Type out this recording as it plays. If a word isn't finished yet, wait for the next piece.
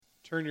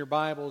Turn your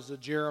Bibles to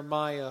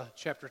Jeremiah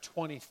chapter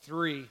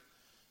 23.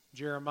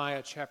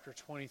 Jeremiah chapter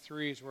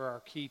 23 is where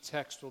our key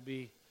text will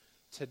be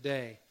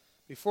today.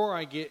 Before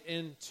I get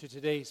into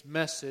today's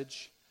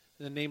message,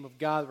 in the name of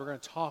God, we're going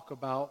to talk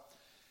about,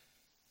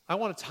 I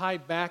want to tie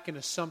back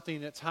into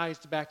something that ties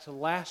back to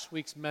last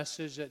week's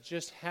message that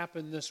just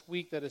happened this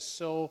week that is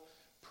so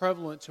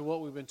prevalent to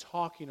what we've been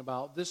talking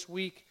about. This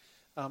week,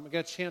 I got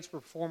a chance to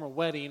perform a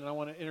wedding, and I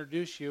want to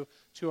introduce you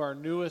to our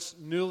newest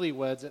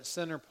newlyweds at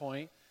Center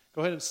Point. Go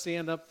ahead and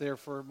stand up there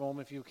for a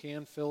moment if you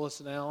can, Phyllis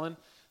and Alan.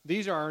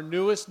 These are our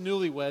newest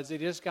newlyweds. They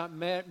just got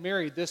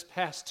married this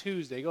past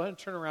Tuesday. Go ahead and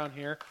turn around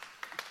here.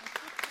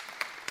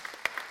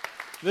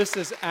 This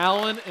is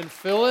Alan and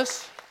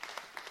Phyllis.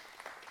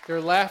 Their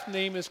last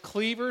name is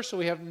Cleaver, so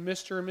we have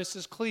Mr. and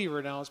Mrs.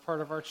 Cleaver now as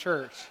part of our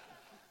church.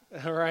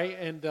 All right,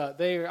 and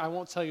I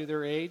won't tell you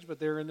their age, but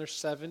they're in their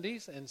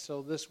 70s, and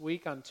so this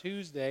week on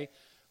Tuesday,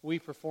 we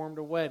performed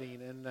a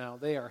wedding, and now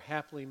they are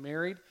happily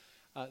married.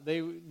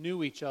 They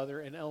knew each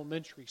other in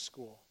elementary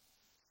school,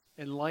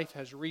 and life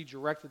has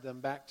redirected them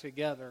back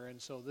together,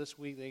 and so this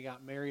week they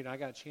got married, and I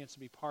got a chance to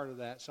be part of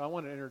that, so I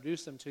want to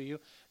introduce them to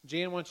you.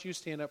 Jan, why don't you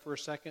stand up for a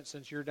second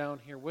since you're down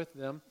here with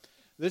them.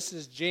 This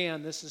is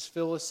Jan, this is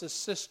Phyllis's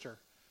sister.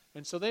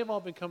 And so they've all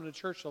been coming to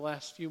church the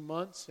last few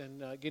months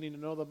and getting to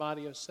know the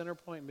body of Center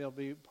Point and they'll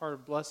be part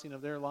of the blessing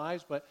of their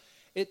lives. But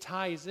it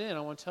ties in.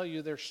 I want to tell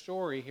you their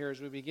story here as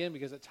we begin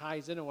because it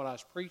ties into what I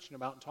was preaching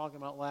about and talking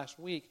about last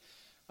week.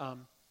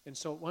 And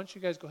so why don't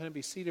you guys go ahead and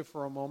be seated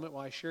for a moment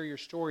while I share your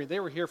story. They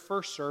were here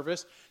first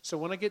service, so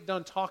when I get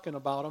done talking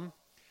about them,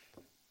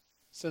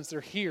 since they're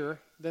here,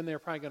 then they're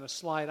probably going to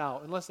slide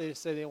out, unless they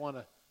say they want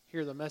to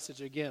hear the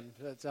message again.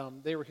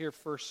 But, they were here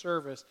first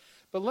service.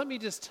 But let me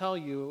just tell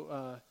you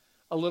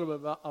a little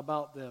bit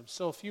about them.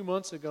 So a few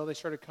months ago, they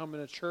started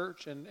coming to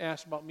church and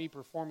asked about me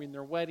performing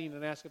their wedding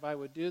and asked if I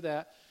would do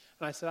that.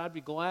 And I said, I'd be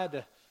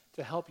glad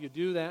to help you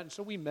do that. And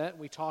so we met and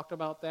we talked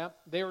about that.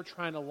 They were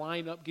trying to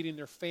line up getting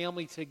their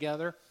family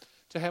together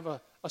to have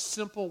a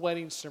simple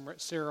wedding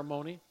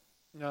ceremony.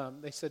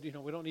 They said,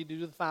 we don't need to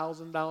do the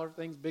 $1,000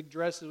 things, big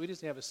dresses. We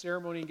just have a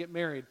ceremony and get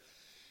married.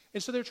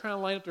 And so they're trying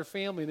to line up their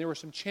family. And there were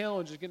some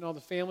challenges getting all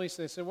the families.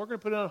 So they said, we're going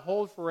to put it on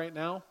hold for right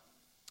now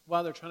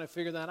while they're trying to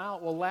figure that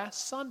out. Well,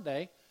 last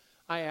Sunday,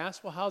 I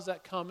asked, well, how's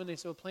that coming? They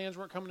said, well, plans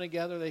weren't coming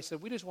together. They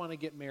said, we just want to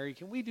get married.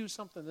 Can we do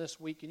something this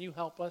week? Can you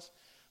help us?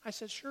 I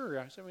said, sure.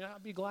 I said,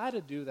 I'd be glad to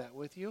do that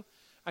with you.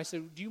 I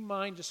said, do you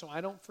mind, just so I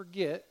don't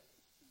forget,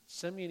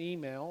 send me an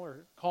email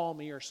or call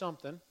me or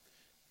something.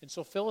 And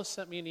so Phyllis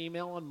sent me an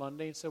email on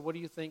Monday and said, what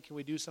do you think? Can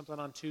we do something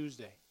on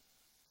Tuesday?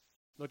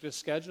 Looked at the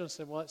schedule and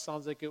said, well, it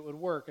sounds like it would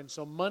work. And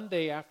so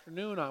Monday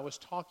afternoon, I was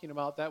talking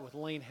about that with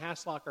Lane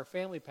Haslock, our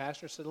family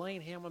pastor. I said,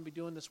 Lane, I'm going to be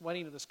doing this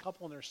wedding to this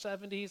couple in their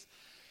 70s.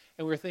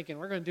 And we were thinking,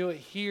 we're going to do it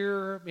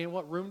here.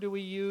 What room do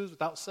we use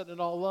without setting it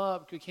all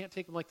up? We can't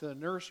take them like to the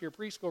nursery or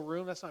preschool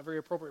room. That's not very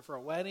appropriate for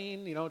a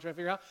wedding, trying to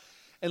figure out.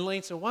 And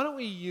Lane said, why don't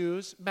we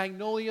use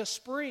Magnolia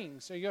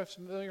Springs? So you guys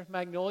familiar with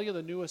Magnolia,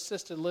 the new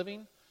assisted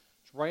living?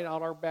 It's right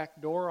out our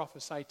back door off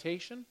of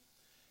Citation.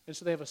 And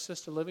so they have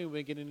assisted living.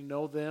 We've been getting to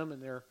know them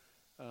and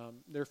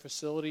their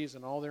facilities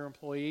and all their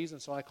employees.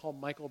 And so I called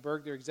Michael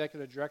Berg, their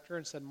executive director,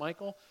 and said,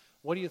 Michael,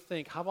 what do you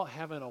think? How about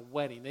having a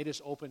wedding? They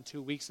just opened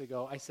 2 weeks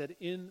ago. I said,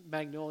 in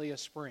Magnolia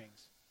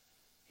Springs.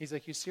 He's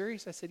like, you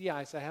serious? I said, yeah.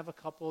 I said, I have a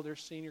couple, their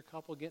senior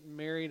couple getting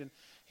married. And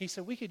he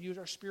said, we could use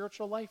our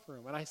spiritual life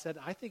room. And I said,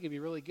 I think it'd be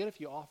really good if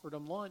you offered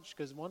them lunch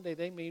because one day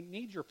they may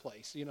need your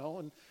place,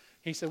 And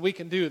he said, we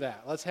can do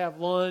that. Let's have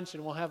lunch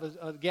and we'll have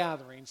a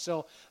gathering.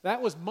 So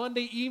that was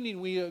Monday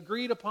evening. We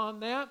agreed upon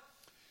that.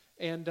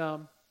 And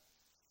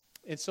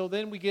so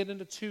then we get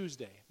into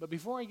Tuesday. But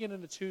before I get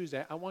into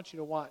Tuesday, I want you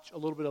to watch a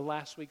little bit of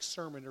last week's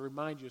sermon to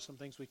remind you of some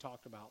things we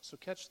talked about. So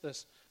catch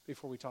this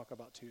before we talk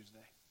about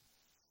Tuesday.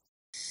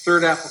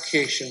 Third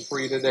application for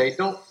you today.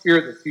 Don't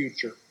fear the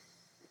future.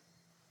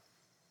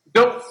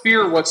 Don't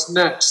fear what's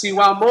next. See,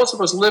 while most of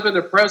us live in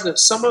the present,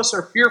 some of us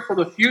are fearful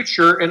of the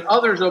future, and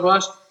others of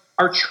us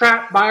are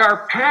trapped by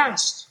our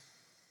past.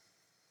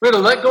 We're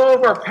going to let go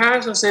of our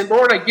past and say,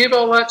 Lord, I give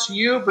all that to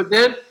you. But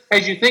then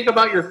as you think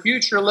about your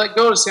future, let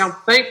go and say, I'm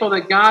thankful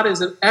that God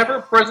is an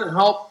ever-present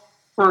help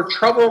for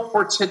trouble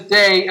for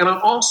today. And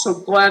I'm also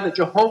glad that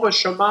Jehovah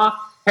Shammah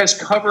has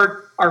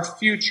covered our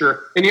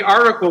future. In the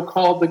article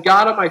called The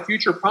God of My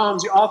Future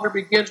Problems, the author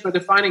begins by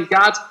defining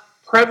God's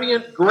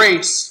prevenient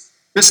grace.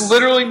 This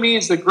literally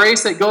means the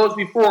grace that goes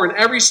before. In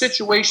every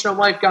situation of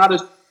life, God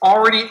is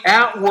already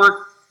at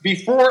work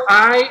before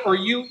I or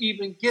you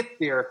even get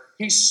there.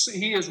 He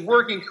is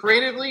working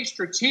creatively,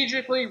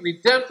 strategically,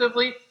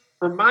 redemptively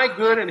for my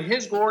good and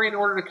His glory in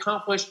order to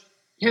accomplish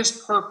His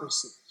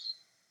purposes.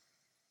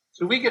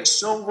 So we get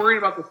so worried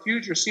about the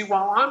future. See,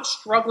 while I'm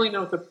struggling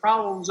with the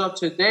problems of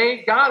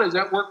today, God is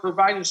at work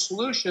providing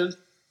solutions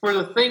for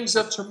the things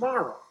of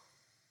tomorrow.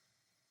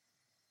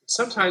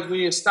 Sometimes we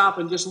need to stop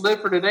and just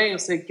live for today and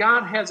say,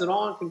 God has it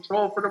all in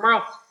control for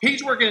tomorrow.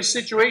 He's working in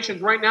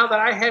situations right now that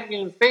I haven't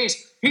even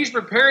faced. He's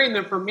preparing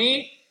them for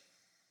me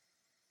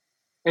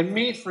and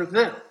me for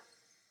them.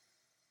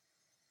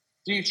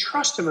 Do you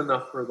trust him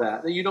enough for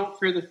that you don't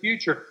fear the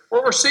future?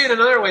 Or we're saying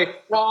another way,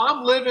 while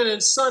I'm living in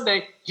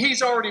Sunday,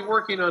 he's already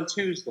working on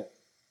Tuesday.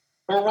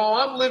 Or while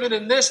I'm living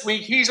in this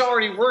week, he's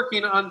already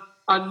working on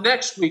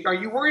next week. Are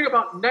you worried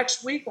about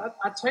next week?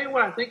 I tell you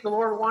what, I think the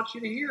Lord wants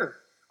you to hear.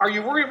 Are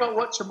you worried about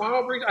what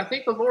tomorrow brings? I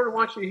think the Lord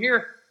wants you to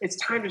hear, it's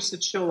time to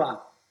chill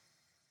out.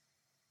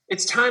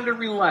 It's time to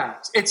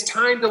relax. It's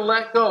time to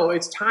let go.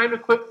 It's time to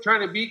quit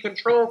trying to be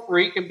control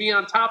freak and be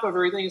on top of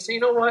everything and say, you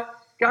know what?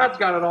 God's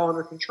got it all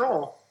under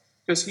control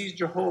because he's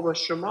Jehovah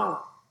Shammah.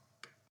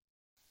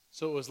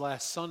 So it was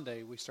last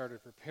Sunday we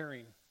started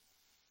preparing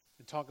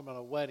and talking about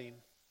a wedding.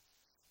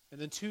 And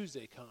then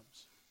Tuesday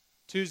comes.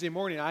 Tuesday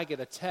morning, I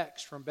get a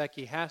text from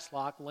Becky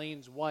Haslock,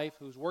 Lane's wife,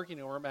 who's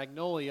working over at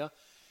Magnolia.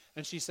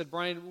 And she said,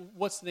 Brian,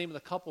 what's the name of the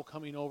couple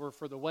coming over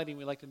for the wedding?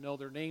 We'd like to know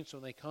their names so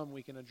when they come,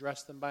 we can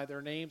address them by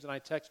their names. And I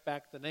text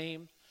back the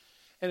name.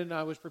 And then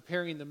I was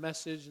preparing the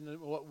message and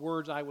what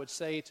words I would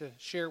say to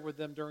share with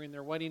them during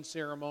their wedding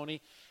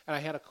ceremony. And I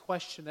had a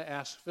question to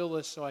ask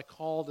Phyllis, so I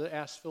called to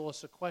ask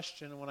Phyllis a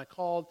question. And when I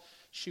called,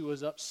 she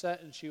was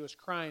upset and she was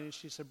crying. And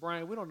she said,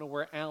 Brian, we don't know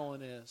where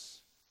Alan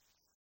is.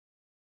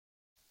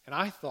 And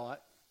I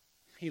thought,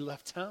 he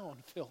left town,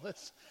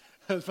 Phyllis.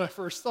 That was my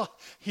first thought.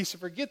 He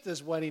said, forget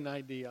this wedding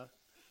idea.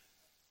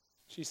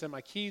 She said, my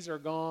keys are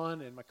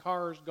gone and my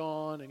car's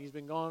gone and he's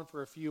been gone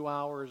for a few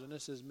hours and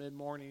this is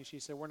mid-morning. She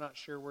said, we're not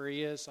sure where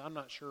he is, so I'm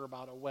not sure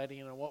about a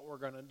wedding and what we're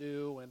going to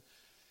do. And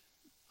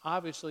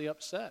obviously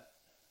upset.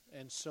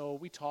 And so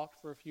we talked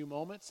for a few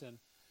moments and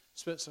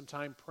spent some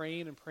time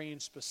praying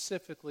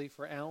specifically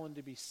for Alan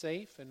to be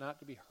safe and not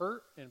to be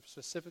hurt, and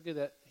specifically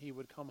that he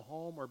would come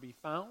home or be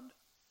found.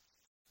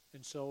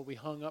 And so we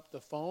hung up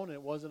the phone, and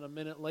it wasn't a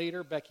minute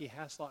later, Becky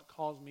Haslock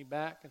calls me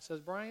back and says,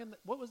 Brian,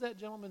 what was that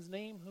gentleman's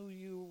name who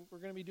you were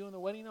going to be doing the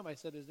wedding of? I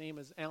said, his name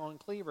is Alan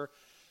Cleaver.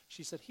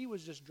 She said, he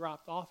was just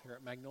dropped off here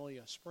at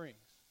Magnolia Springs.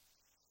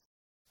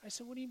 I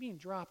said, what do you mean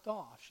dropped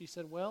off? She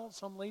said, well,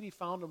 some lady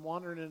found him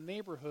wandering in a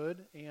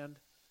neighborhood and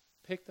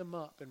picked him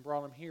up and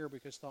brought him here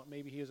because thought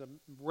maybe he was a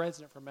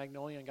resident from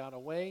Magnolia and got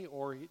away,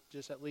 or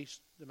just at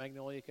least the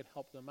Magnolia could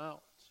help them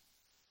out.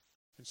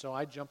 And so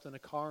I jumped in a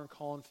car and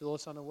calling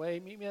Phyllis on the way.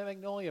 Meet me at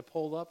Magnolia.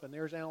 Pulled up, and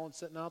there's Alan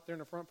sitting out there in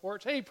the front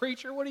porch. Hey,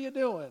 preacher, what are you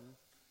doing?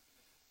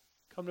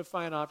 Come to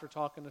find out after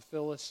talking to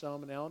Phyllis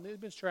some, and Alan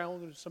had been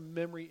struggling with some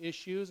memory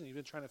issues, and he'd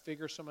been trying to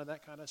figure some of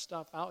that kind of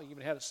stuff out. He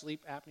even had a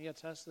sleep apnea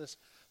test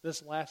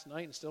this last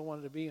night and still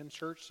wanted to be in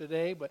church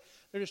today, but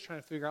they're just trying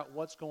to figure out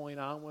what's going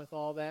on with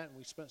all that. And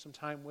we spent some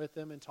time with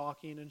him and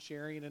talking and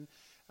sharing, and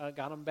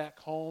got him back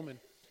home, and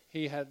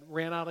he had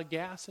ran out of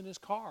gas in his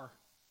car.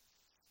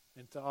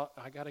 And thought,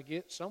 I got to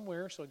get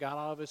somewhere, so he got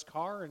out of his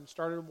car and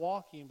started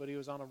walking, but he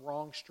was on a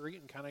wrong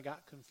street and kind of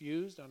got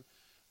confused on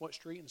what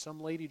street, and some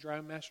lady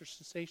driving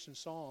Masterson Station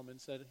saw him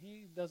and said,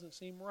 he doesn't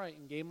seem right,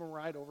 and gave him a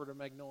ride over to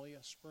Magnolia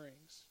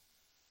Springs.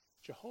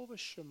 Jehovah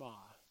Shammah.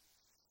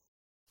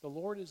 The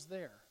Lord is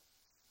there.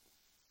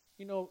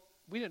 You know,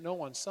 we didn't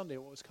know on Sunday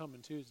what was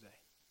coming Tuesday.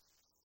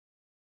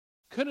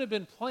 Couldn't have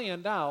been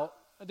planned out.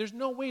 There's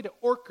no way to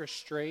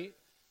orchestrate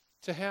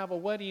to have a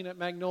wedding at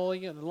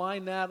Magnolia and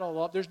line that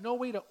all up. There's no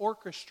way to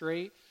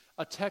orchestrate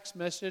a text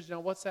message.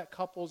 Now, what's that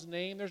couple's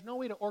name? There's no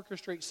way to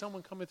orchestrate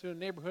someone coming through the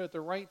neighborhood at the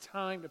right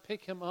time to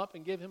pick him up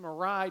and give him a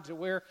ride to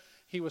where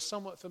he was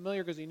somewhat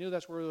familiar because he knew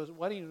that's where the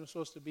wedding was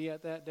supposed to be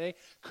at that day.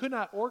 Could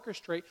not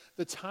orchestrate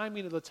the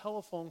timing of the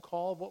telephone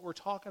call of what we're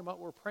talking about,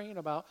 we're praying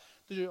about.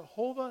 The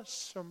Jehovah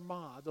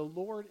Shammah, the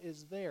Lord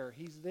is there.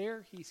 He's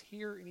there, he's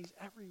here, and he's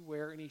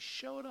everywhere. And he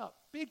showed up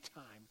big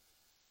time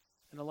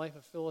in the life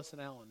of Phyllis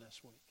and Alan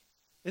this week.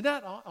 Isn't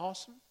that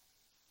awesome?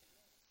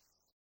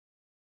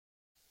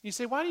 You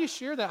say, why do you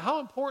share that? How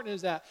important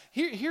is that?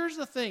 Here's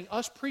the thing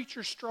us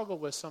preachers struggle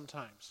with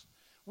sometimes.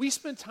 We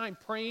spend time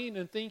praying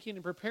and thinking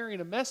and preparing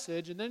a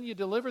message, and then you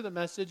deliver the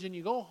message and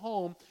you go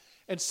home,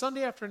 and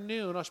Sunday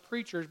afternoon, us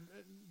preachers,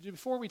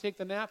 before we take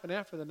the nap and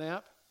after the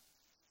nap,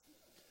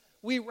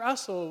 we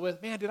wrestle with,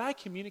 man, did I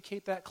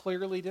communicate that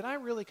clearly? Did I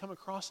really come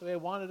across the way I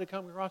wanted to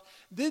come across?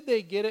 Did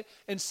they get it?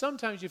 And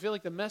sometimes you feel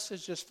like the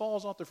message just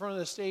falls off the front of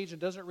the stage and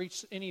doesn't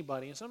reach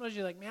anybody. And sometimes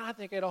you're like, man, I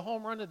think I had a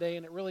home run today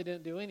and it really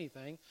didn't do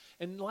anything.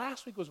 And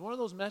last week was one of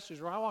those messages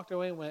where I walked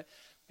away and went,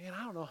 man,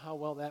 I don't know how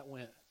well that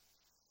went.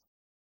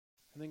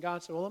 And then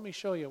God said, well, let me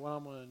show you what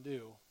I'm going to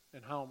do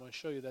and how I'm going to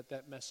show you that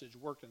that message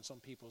worked in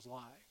some people's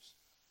lives.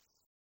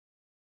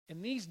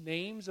 And these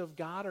names of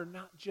God are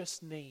not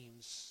just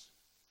names.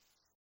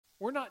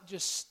 We're not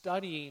just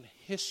studying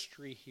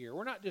history here.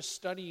 We're not just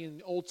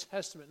studying Old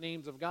Testament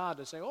names of God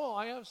to say, oh,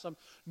 I have some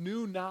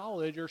new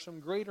knowledge or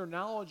some greater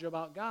knowledge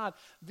about God.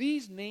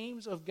 These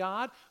names of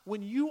God,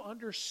 when you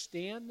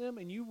understand them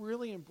and you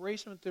really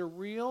embrace them, that they're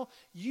real,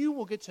 you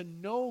will get to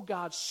know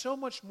God so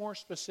much more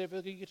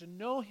specifically. You get to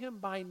know Him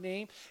by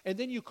name, and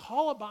then you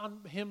call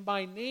upon Him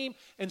by name,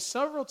 and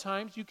several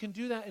times you can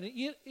do that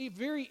in a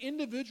very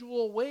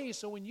individual way.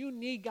 So when you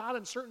need God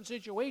in certain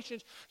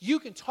situations, you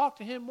can talk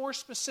to Him more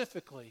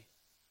specifically.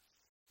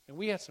 And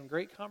we had some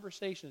great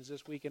conversations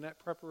this week in that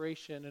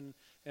preparation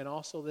and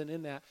also then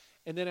in that.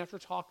 And then after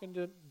talking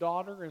to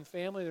daughter and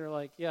family, they're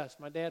like, yes,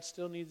 my dad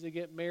still needs to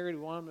get married.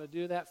 We want him to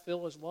do that.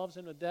 Phyllis loves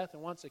him to death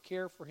and wants to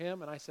care for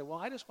him. And I said, well,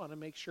 I just want to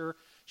make sure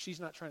she's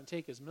not trying to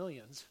take his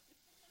millions.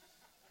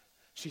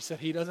 She said,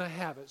 he doesn't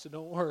have it, so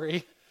don't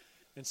worry.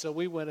 And so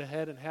we went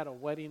ahead and had a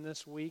wedding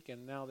this week,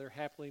 and now they're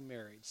happily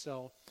married.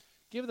 So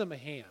give them a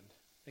hand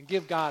and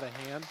give God a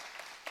hand.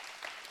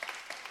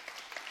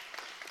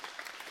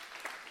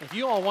 If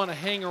you all want to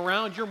hang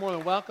around, you're more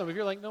than welcome. If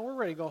you're like, no, we're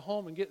ready to go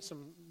home and get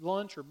some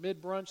lunch or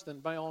mid-brunch, then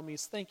by all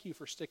means, thank you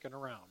for sticking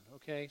around,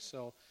 okay?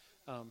 So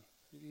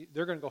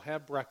they're going to go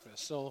have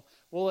breakfast. So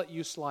we'll let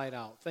you slide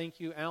out. Thank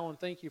you, Alan.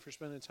 Thank you for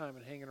spending time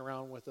and hanging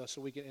around with us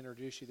so we can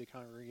introduce you to the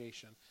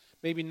congregation.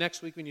 Maybe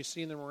next week when you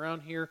see them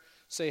around here,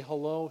 say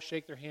hello,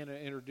 shake their hand, and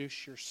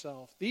introduce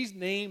yourself. These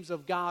names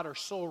of God are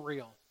so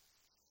real.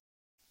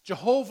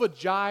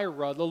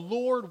 Jehovah-Jireh, the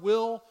Lord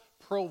will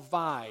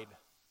provide.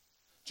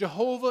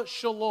 Jehovah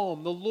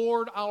Shalom, the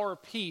Lord our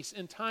peace,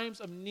 in times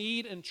of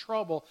need and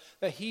trouble,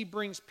 that He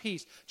brings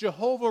peace.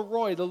 Jehovah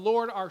Roy, the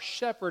Lord our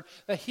shepherd,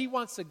 that He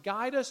wants to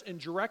guide us and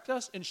direct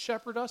us and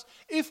shepherd us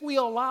if we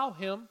allow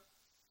Him,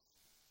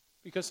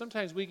 because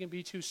sometimes we can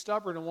be too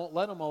stubborn and won't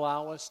let Him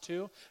allow us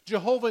to.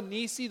 Jehovah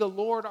Nisi, the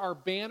Lord our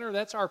banner,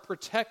 that's our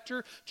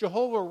protector.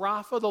 Jehovah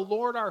Rapha, the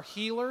Lord our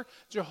healer.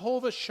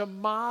 Jehovah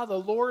Shammah, the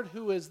Lord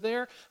who is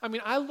there. I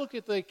mean, I look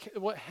at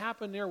what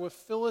happened there with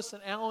Phyllis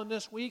and Alan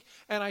this week,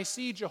 and I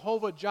see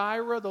Jehovah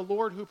Jireh, the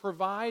Lord who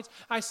provides.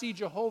 I see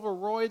Jehovah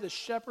Roy, the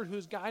shepherd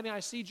who's guiding.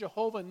 I see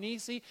Jehovah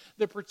Nisi,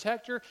 the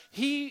protector.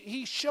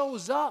 He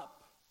shows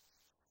up,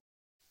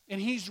 and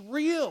He's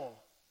real.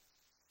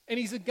 And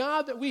He's a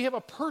God that we have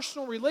a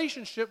personal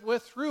relationship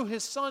with through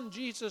His Son,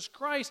 Jesus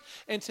Christ.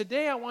 And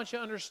today I want you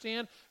to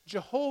understand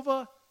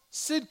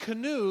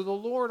Jehovah-Tsidkenu, the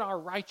Lord our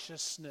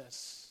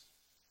righteousness.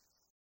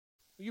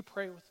 Will you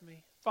pray with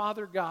me?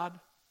 Father God,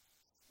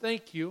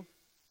 thank you.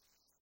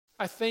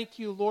 I thank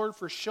you, Lord,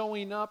 for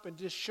showing up and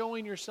just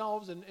showing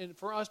yourselves and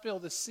for us to be able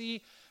to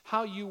see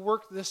how you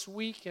worked this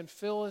week in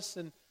Phyllis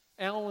and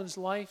Alan's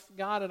life,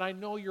 God. And I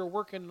know you're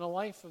working in the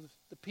life of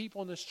the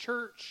people in this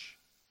church.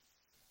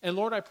 And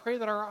Lord, I pray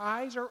that our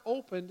eyes are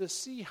open to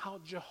see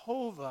how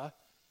Jehovah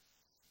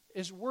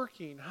is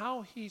working,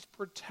 how He's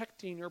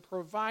protecting or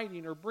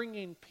providing or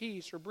bringing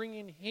peace or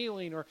bringing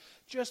healing or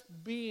just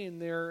being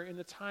there in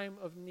the time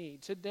of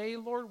need. Today,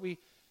 Lord, we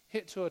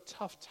hit to a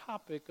tough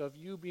topic of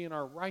you being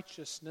our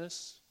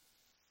righteousness.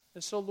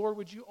 And so, Lord,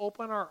 would you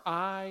open our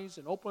eyes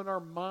and open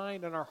our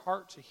mind and our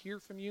heart to hear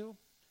from you?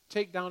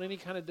 Take down any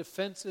kind of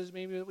defenses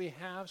maybe that we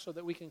have so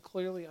that we can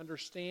clearly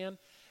understand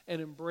and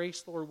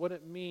embrace, Lord, what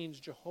it means,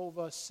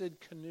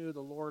 Jehovah-Tsidkenu,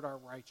 the Lord our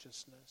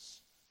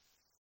righteousness.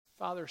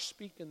 Father,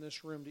 speak in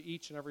this room to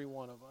each and every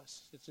one of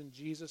us. It's in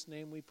Jesus'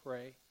 name we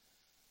pray.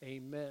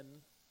 Amen.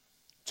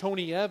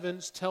 Tony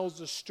Evans tells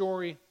the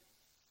story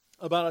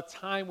about a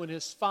time when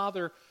his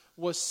father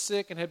was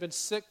sick and had been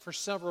sick for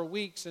several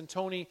weeks. And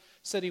Tony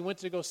said he went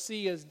to go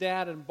see his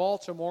dad in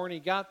Baltimore. And he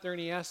got there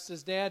and he asked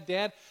his dad,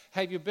 Dad,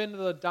 have you been to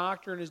the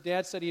doctor? And his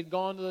dad said he had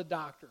gone to the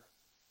doctor.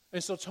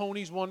 And so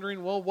Tony's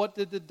wondering, well, what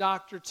did the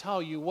doctor tell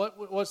you?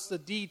 What's the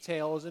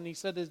details? And he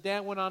said his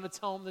dad went on to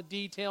tell him the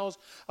details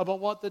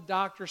about what the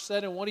doctor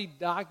said and what he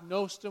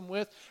diagnosed him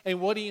with and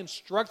what he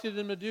instructed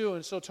him to do.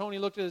 And so Tony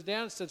looked at his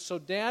dad and said, so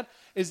Dad,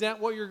 is that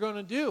what you're going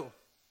to do?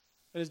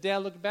 And his dad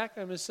looked back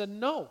at him and said,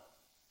 no.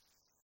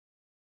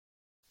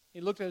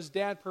 He looked at his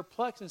dad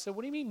perplexed and said,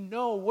 what do you mean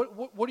no?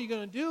 What are you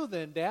going to do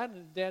then, Dad?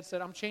 And Dad said,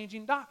 I'm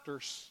changing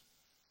doctors.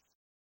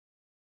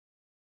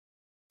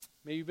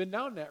 Maybe you've been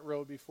down that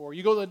road before.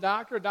 You go to the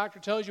doctor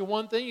tells you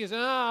one thing, you say,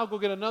 I'll go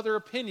get another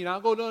opinion. I'll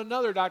go to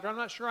another doctor. I'm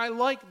not sure I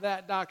like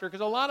that doctor.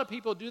 Because a lot of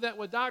people do that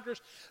with doctors.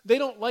 They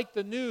don't like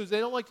the news. They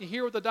don't like to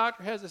hear what the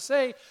doctor has to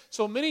say.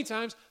 So many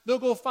times, they'll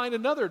go find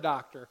another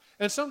doctor.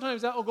 And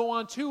sometimes that will go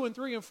on 2 and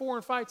 3 and 4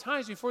 and 5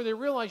 times before they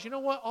realize, you know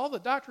what, all the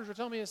doctors are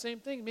telling me the same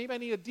thing. Maybe I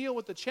need to deal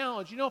with the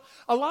challenge. You know,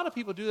 a lot of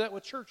people do that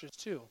with churches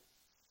too.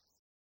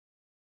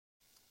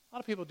 A lot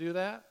of people do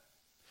that.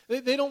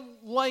 They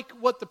don't like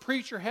what the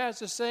preacher has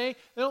to say.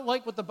 They don't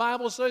like what the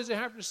Bible says they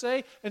have to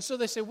say. And so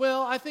they say,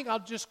 well, I think I'll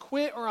just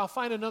quit or I'll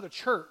find another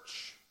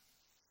church.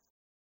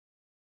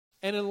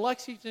 And in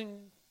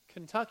Lexington,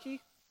 Kentucky,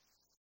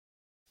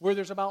 where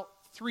there's about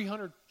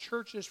 300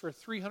 churches for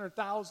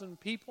 300,000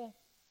 people,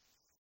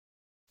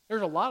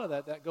 there's a lot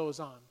of that goes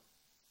on.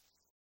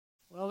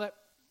 Well, that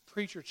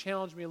preacher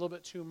challenged me a little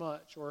bit too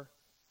much, or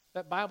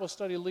that Bible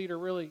study leader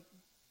really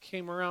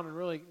came around and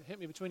really hit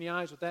me between the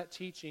eyes with that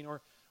teaching,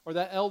 or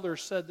that elder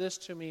said this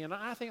to me, and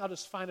I think I'll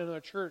just find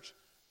another church,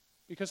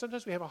 because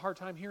sometimes we have a hard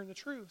time hearing the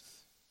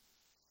truth.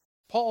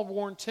 Paul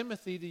warned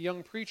Timothy, the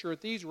young preacher,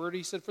 at these words.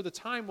 He said, for the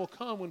time will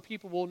come when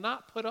people will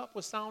not put up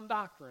with sound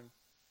doctrine.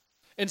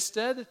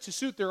 Instead, to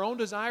suit their own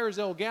desires,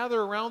 they will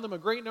gather around them a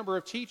great number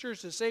of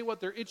teachers to say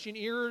what their itching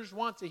ears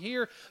want to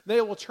hear.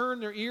 They will turn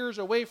their ears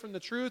away from the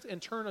truth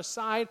and turn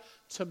aside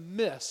to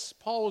myths.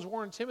 Paul was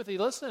warning Timothy,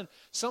 listen,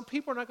 some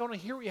people are not going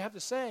to hear what you have to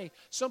say.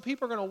 Some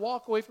people are going to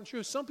walk away from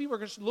truth. Some people are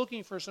just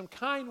looking for some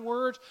kind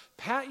words,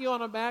 pat you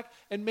on the back,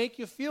 and make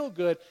you feel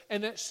good.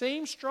 And that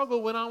same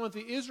struggle went on with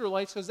the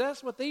Israelites because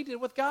that's what they did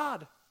with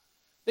God.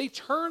 They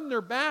turned their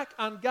back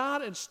on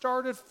God and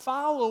started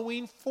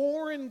following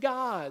foreign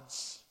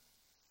gods.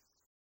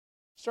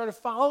 Started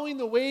following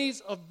the ways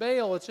of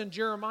Baal. It's in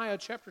Jeremiah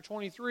chapter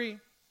 23,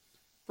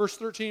 verse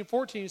 13 and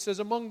 14. It says,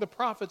 among the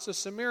prophets of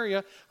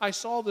Samaria, I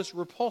saw this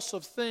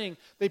repulsive thing.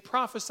 They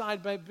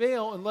prophesied by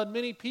Baal and led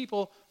many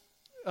people,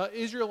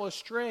 Israel,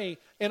 astray.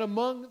 And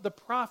among the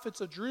prophets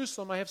of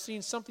Jerusalem, I have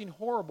seen something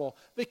horrible.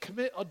 They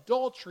commit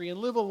adultery and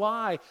live a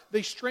lie.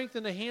 They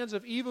strengthen the hands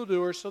of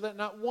evildoers so that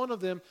not one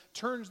of them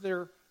turns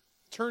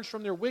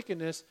from their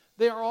wickedness.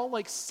 They are all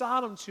like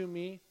Sodom to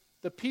me.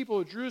 The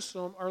people of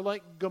Jerusalem are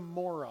like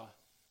Gomorrah.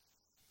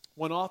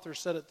 One author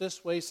said it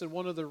this way, he said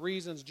one of the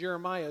reasons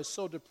Jeremiah is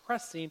so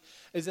depressing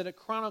is that it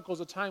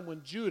chronicles a time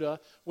when Judah,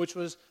 which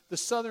was the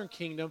southern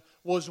kingdom,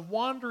 was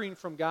wandering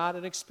from God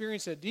and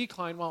experienced a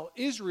decline, while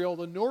Israel,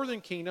 the northern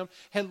kingdom,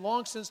 had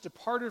long since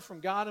departed from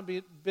God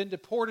and been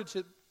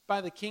deported by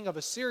the king of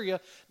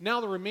Assyria.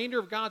 Now the remainder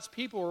of God's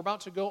people were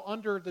about to go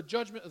under the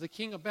judgment of the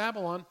king of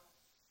Babylon,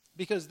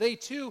 because they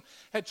too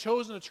had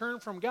chosen to turn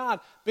from God.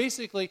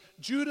 Basically,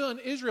 Judah and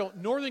Israel,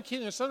 northern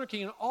kingdom and southern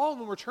kingdom, all of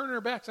them were turning their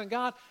backs on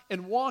God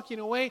and walking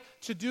away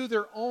to do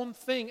their own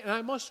thing. And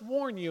I must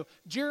warn you,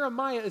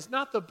 Jeremiah is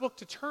not the book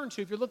to turn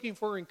to if you're looking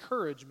for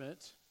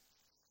encouragement.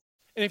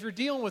 And if you're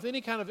dealing with any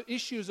kind of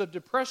issues of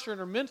depression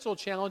or mental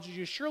challenges,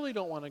 you surely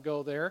don't want to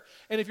go there.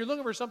 And if you're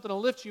looking for something to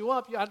lift you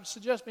up, I'd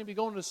suggest maybe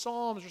going to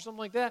Psalms or something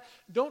like that.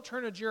 Don't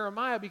turn to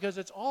Jeremiah, because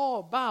it's all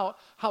about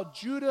how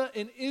Judah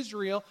and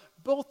Israel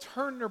both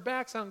turned their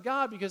backs on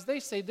God because they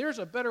say there's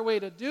a better way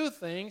to do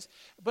things.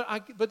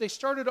 But they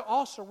started to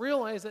also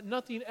realize that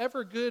nothing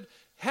ever good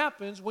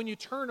happens when you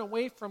turn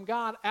away from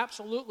God,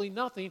 absolutely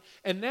nothing.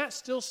 And that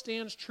still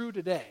stands true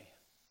today.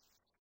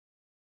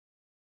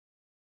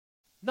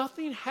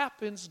 Nothing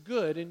happens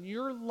good in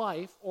your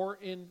life or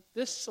in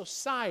this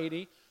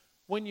society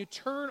when you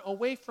turn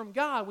away from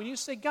God. When you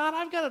say, God,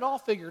 I've got it all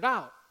figured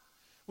out.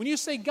 When you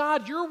say,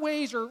 God, your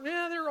ways are,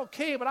 they're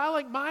okay, but I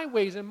like my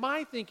ways and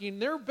my thinking.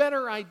 They're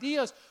better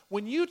ideas.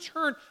 When you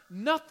turn,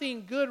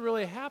 nothing good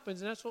really happens.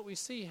 And that's what we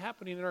see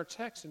happening in our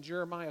text in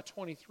Jeremiah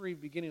 23,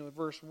 beginning with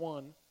verse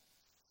 1.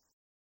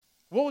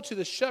 Woe to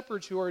the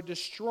shepherds who are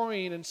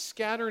destroying and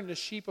scattering the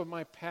sheep of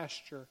my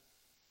pasture.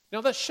 Now,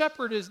 the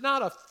shepherd is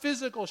not a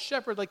physical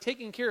shepherd like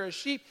taking care of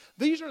sheep.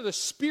 These are the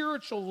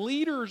spiritual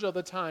leaders of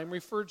the time,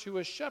 referred to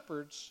as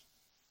shepherds.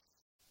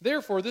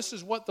 Therefore, this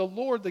is what the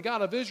Lord, the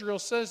God of Israel,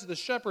 says to the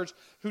shepherds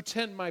who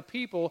tend my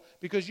people: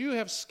 because you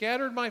have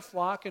scattered my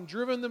flock and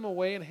driven them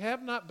away and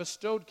have not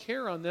bestowed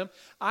care on them,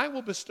 I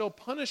will bestow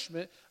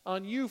punishment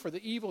on you for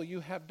the evil you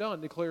have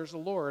done, declares the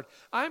Lord.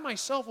 I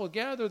myself will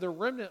gather the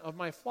remnant of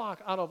my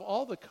flock out of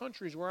all the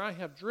countries where I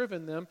have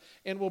driven them,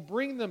 and will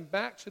bring them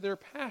back to their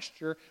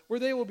pasture, where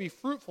they will be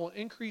fruitful and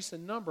increase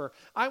in number.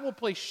 I will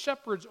place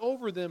shepherds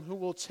over them who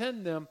will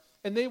tend them,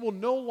 and they will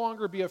no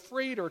longer be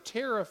afraid or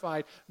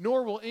terrified,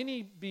 nor will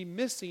any be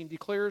missing,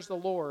 declares the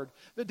Lord.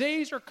 The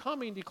days are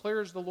coming,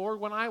 declares the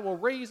Lord, when I will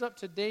raise up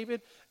to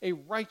David a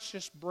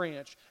righteous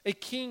branch, a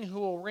king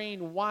who will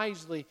reign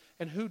wisely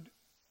and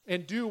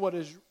do what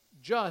is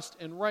just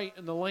and right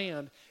in the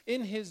land.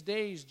 In his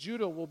days,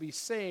 Judah will be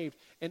saved,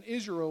 and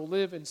Israel will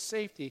live in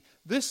safety.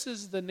 This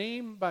is the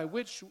name by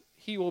which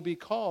he will be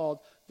called,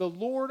 the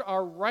Lord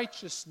our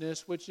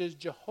righteousness, which is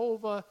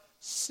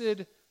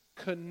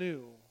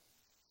Jehovah-Tsidkenu.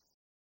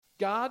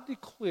 God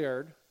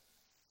declared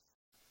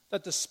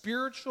that the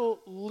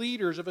spiritual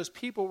leaders of his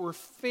people were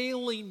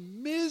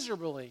failing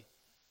miserably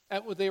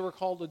at what they were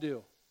called to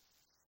do.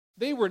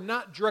 They were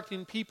not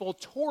directing people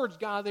towards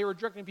God. They were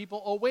directing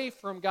people away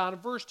from God.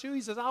 In verse 2,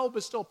 he says, I will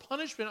bestow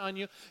punishment on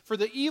you for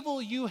the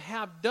evil you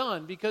have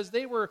done, because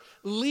they were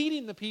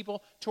leading the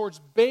people towards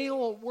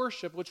Baal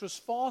worship, which was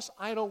false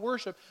idol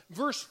worship.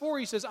 Verse 4,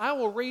 he says, I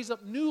will raise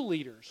up new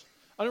leaders.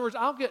 In other words,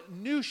 I'll get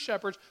new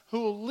shepherds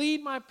who will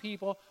lead my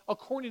people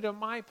according to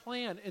my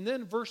plan. And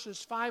then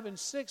verses 5 and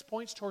 6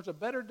 points towards a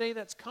better day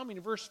that's coming.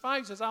 Verse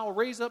 5 says, I will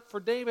raise up for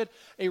David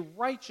a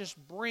righteous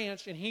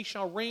branch, and he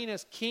shall reign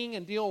as king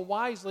and deal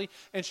wisely,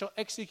 and shall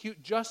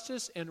execute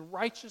justice and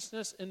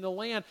righteousness in the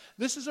land.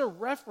 This is a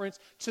reference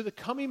to the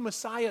coming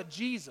Messiah,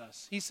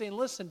 Jesus. He's saying,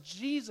 listen,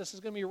 Jesus is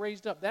going to be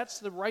raised up. That's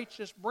the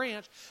righteous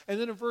branch.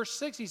 And then in verse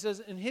 6, he says,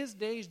 in his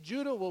days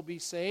Judah will be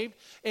saved,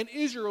 and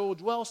Israel will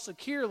dwell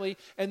securely,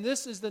 and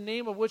this is the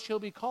name of which he'll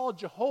be called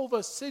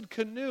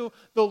Jehovah-Tsidkenu.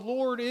 The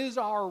Lord is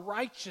our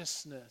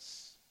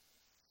righteousness.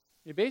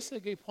 You're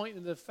basically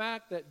pointing to the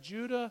fact that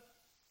Judah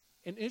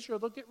and Israel,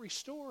 they'll get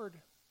restored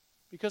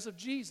because of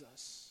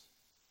Jesus.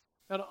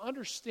 Now, to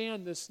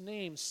understand this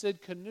name,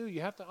 Tsidkenu,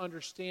 you have to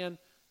understand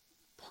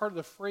part of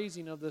the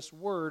phrasing of this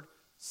word,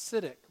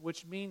 Siddiq,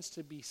 which means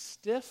to be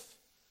stiff,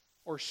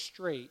 or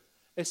straight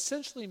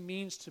essentially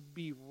means to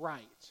be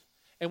right.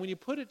 And when you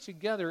put it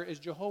together as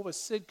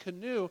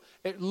Jehovah-Tsidkenu,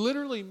 it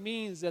literally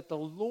means that the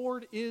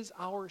Lord is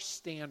our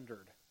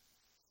standard.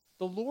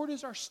 The Lord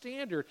is our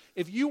standard.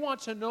 If you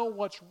want to know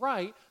what's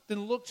right,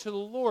 then look to the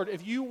Lord.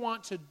 If you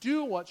want to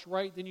do what's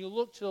right, then you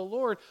look to the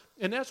Lord.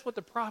 And that's what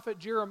the prophet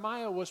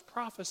Jeremiah was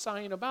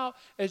prophesying about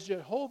as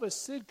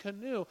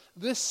Jehovah-Tsidkenu.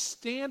 This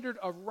standard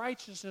of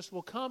righteousness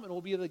will come and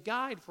will be the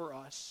guide for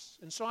us.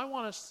 And so I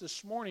want us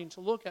this morning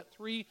to look at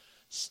 3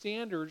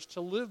 standards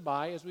to live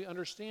by as we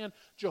understand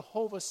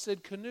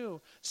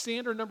Jehovah-Tsidkenu.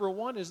 Standard number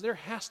 1 is there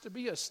has to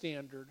be a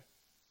standard.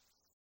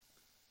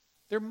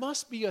 There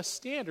must be a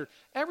standard.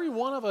 Every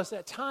one of us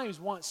at times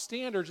wants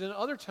standards, and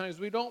other times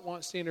we don't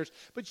want standards.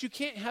 But you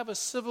can't have a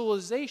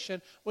civilization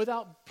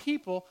without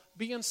people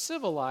being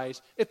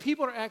civilized. If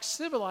people are act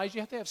civilized,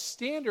 you have to have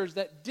standards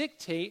that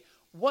dictate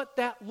what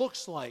that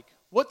looks like.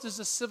 What does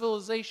a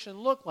civilization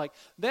look like?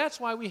 That's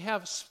why we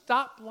have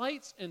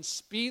stoplights and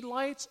speed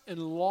lights and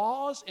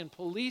laws and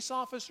police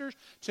officers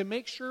to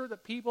make sure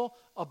that people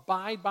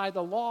abide by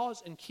the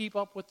laws and keep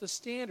up with the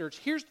standards.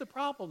 Here's the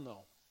problem,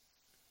 though.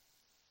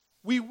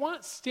 We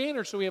want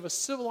standards so we have a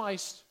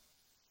civilized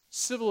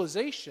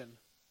civilization,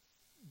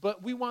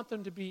 but we want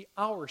them to be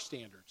our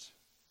standards.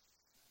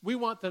 We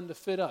want them to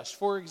fit us.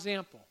 For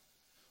example,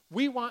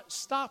 we want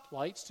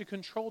stoplights to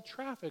control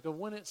traffic of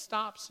when it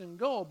stops and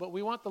go, but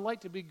we want the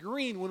light to be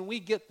green when we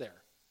get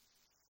there.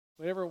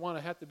 We never want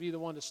to have to be the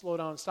one to slow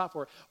down and stop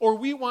for it. Or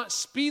we want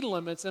speed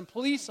limits and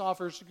police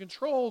officers to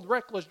control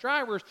reckless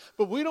drivers,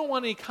 but we don't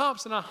want any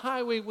cops on a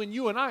highway when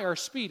you and I are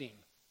speeding.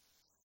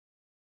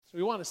 So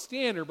we want a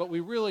standard, but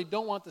we really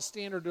don't want the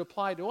standard to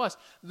apply to us.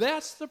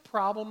 That's the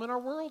problem in our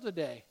world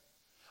today.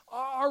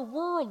 Our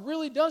world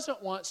really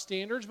doesn't want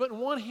standards, but on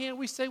one hand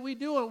we say we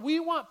do, and we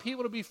want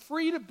people to be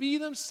free to be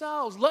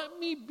themselves. Let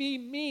me be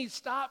me.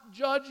 Stop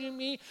judging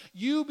me.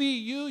 You be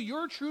you.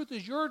 Your truth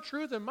is your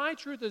truth, and my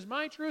truth is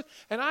my truth,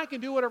 and I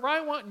can do whatever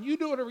I want, and you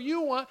do whatever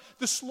you want.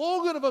 The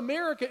slogan of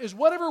America is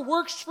whatever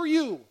works for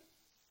you.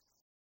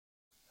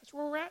 That's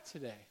where we're at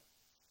today.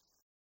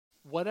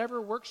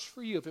 Whatever works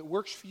for you. If it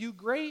works for you,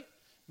 great.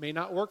 May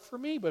not work for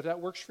me, but if that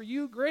works for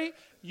you, great.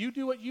 You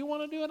do what you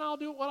want to do, and I'll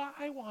do what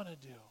I want to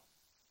do.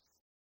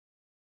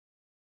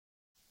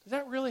 Does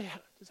that really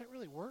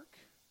work?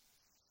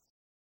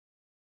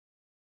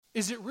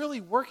 Is it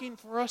really working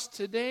for us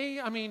today?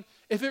 I mean,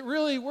 if it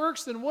really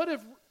works, then what if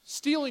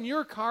stealing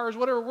your car is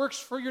whatever works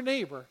for your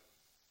neighbor?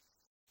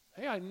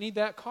 Hey, I need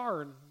that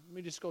car, and let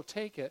me just go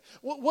take it.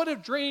 What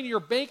if draining your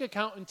bank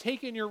account and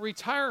taking your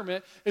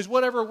retirement is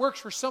whatever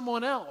works for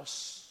someone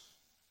else?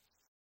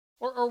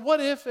 Or what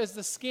if, as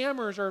the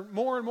scammers are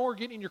more and more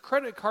getting your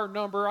credit card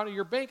number out of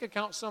your bank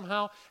account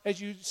somehow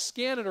as you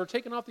scan it or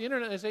take it off the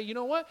internet, and they say, you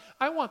know what,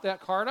 I want that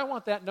card, I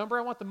want that number,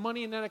 I want the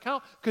money in that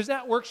account, because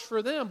that works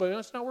for them, but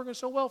it's not working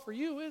so well for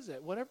you, is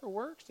it? Whatever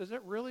works, does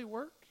it really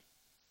work?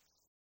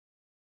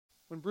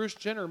 When Bruce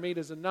Jenner made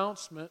his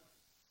announcement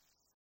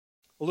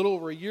a little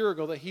over a year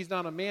ago that he's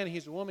not a man,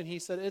 he's a woman, he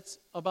said it's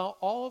about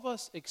all of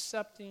us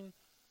accepting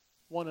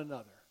one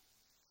another.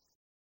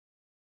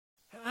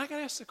 And I got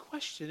to ask the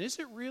question, is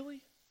it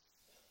really?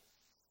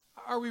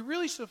 Are we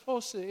really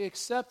supposed to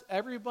accept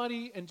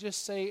everybody and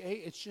just say, hey,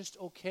 it's just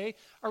okay?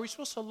 Are we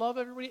supposed to love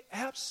everybody?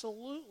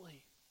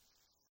 Absolutely.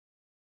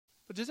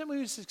 But does that mean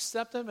we just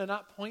accept them and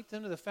not point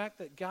them to the fact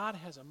that God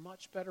has a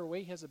much better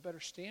way, He has a better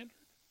standard?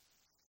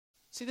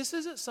 See, this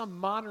isn't some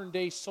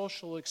modern-day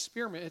social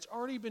experiment. It's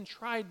already been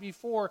tried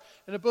before.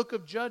 In the book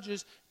of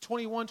Judges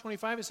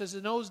 21:25, it says,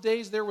 in those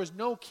days there was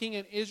no king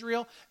in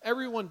Israel.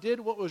 Everyone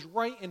did what was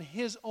right in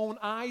his own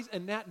eyes,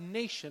 and that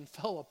nation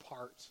fell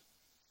apart.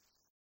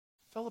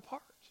 Fell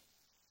apart.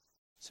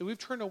 So we've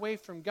turned away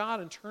from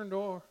God and turned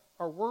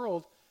our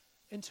world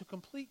into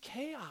complete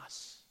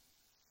chaos.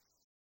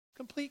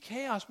 Complete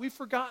chaos. We've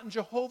forgotten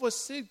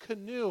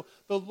Jehovah-Tsidkenu,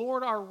 the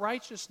Lord our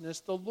righteousness,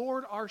 the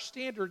Lord our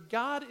standard.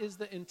 God is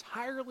the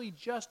entirely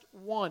just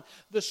one,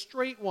 the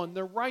straight one,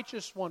 the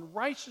righteous one.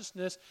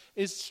 Righteousness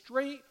is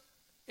straight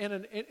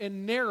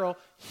and narrow.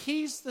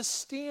 He's the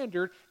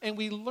standard, and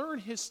we learn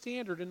His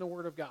standard in the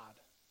Word of God.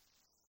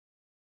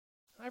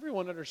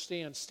 Everyone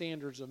understands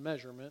standards of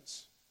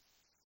measurements.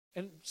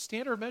 And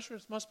standard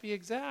measurements must be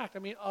exact. I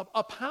mean,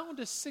 a pound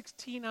is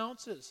 16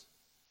 ounces.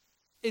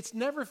 It's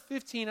never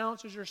 15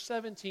 ounces or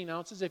 17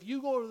 ounces. If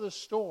you go to the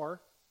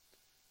store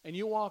and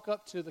you walk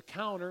up to the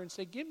counter and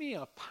say, give me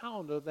a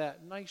pound of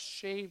that nice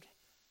shaved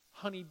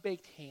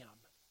honey-baked ham,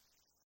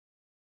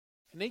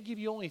 and they give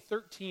you only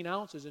 13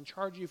 ounces and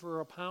charge you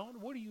for a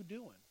pound, what are you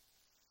doing?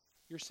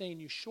 You're saying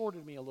you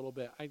shorted me a little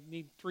bit. I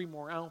need 3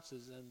 more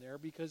ounces in there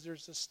because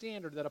there's a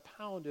standard that a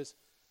pound is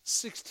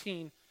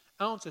 16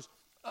 ounces.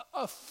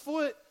 A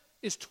foot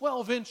is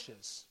 12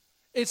 inches.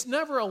 It's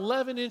never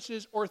 11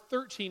 inches or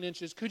 13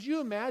 inches. Could you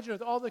imagine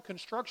with all the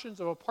constructions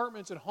of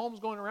apartments and homes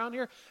going around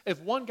here,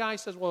 if one guy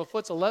says, well, a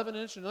foot's 11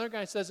 inches, and another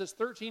guy says it's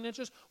 13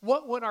 inches,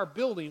 what would our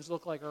buildings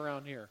look like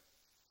around here?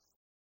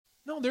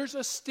 No, there's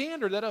a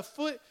standard that a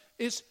foot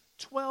is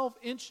 12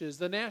 inches.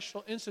 The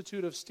National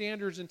Institute of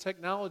Standards and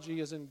Technology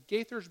is in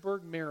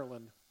Gaithersburg,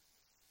 Maryland.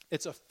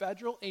 It's a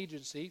federal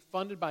agency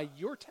funded by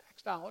your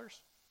tax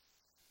dollars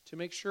to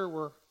make sure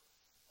we're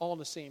all on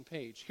the same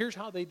page. Here's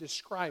how they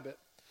describe it.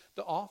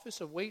 The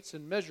Office of Weights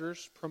and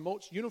Measures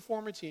promotes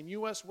uniformity in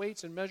U.S.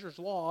 weights and measures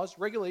laws,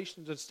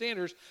 regulations, and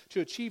standards to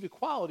achieve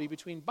equality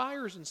between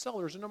buyers and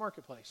sellers in the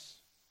marketplace.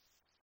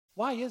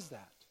 Why is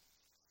that?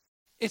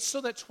 It's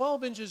so that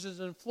 12 inches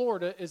in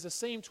Florida is the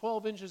same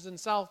 12 inches in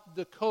South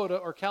Dakota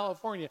or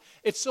California.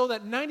 It's so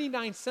that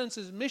 99 cents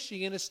in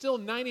Michigan is still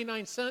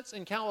 99 cents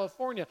in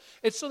California.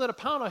 It's so that a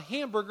pound of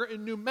hamburger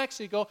in New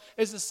Mexico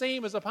is the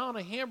same as a pound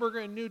of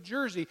hamburger in New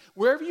Jersey.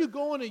 Wherever you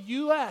go in the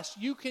U.S.,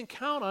 you can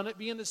count on it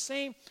being the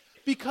same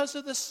because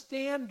of the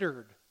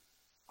standard.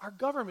 Our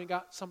government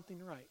got something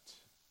right.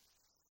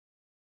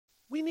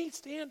 We need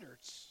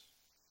standards.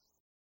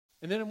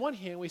 And then on one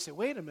hand, we say,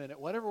 wait a minute,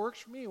 whatever works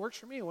for me, works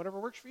for me. Whatever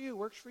works for you,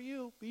 works for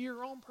you. Be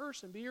your own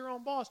person. Be your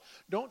own boss.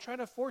 Don't try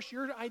to force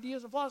your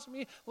ideas and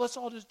philosophy. Let's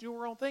all just do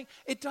our own thing.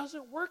 It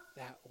doesn't work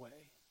that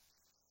way.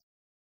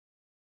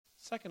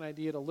 Second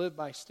idea to live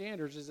by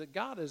standards is that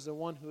God is the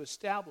one who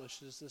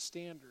establishes the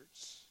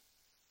standards.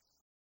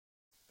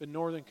 In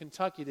northern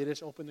Kentucky, they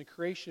just opened the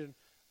Creation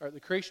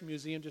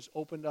Museum just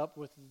opened up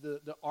with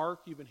the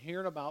ark you've been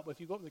hearing about. But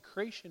if you go to the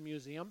Creation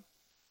Museum,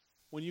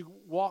 when you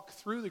walk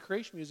through the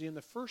Creation Museum,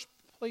 the first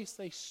place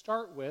they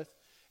start with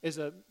is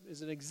an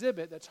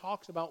exhibit that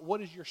talks about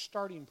what is your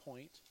starting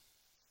point.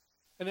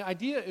 And the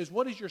idea is,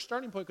 what is your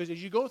starting point? Because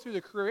as you go through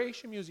the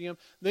Creation Museum,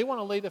 they want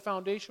to lay the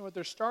foundation what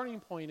their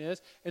starting point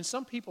is. And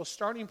some people's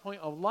starting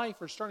point of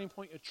life or starting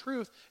point of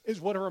truth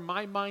is whatever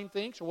my mind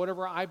thinks or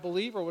whatever I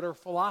believe or whatever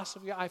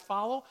philosophy I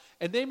follow.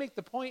 And they make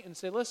the point and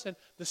say, listen,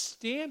 the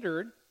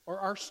standard or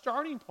our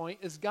starting point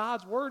is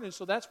God's Word. And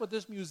so that's what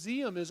this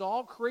museum is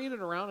all created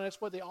around, and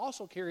that's what they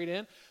also carried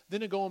in.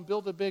 Then to go and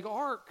build a big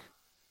ark.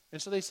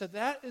 And so they said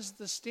that is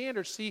the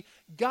standard. See,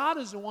 God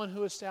is the one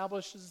who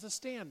establishes the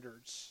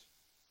standards.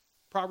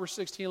 Proverbs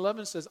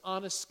 16:11 says,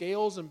 honest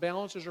scales and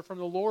balances are from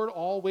the Lord.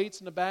 All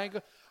weights in the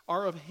bag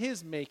are of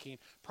His making.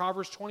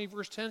 Proverbs 20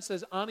 verse 10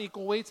 says,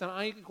 unequal weights and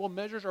unequal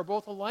measures are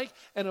both alike,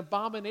 an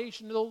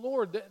abomination to the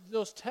Lord.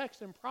 Those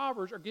texts in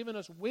Proverbs are giving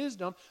us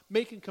wisdom,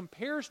 making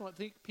comparison what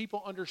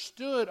people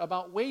understood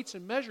about weights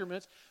and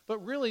measurements.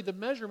 But really the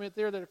measurement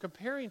there that they're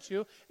comparing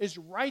to is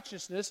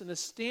righteousness, and the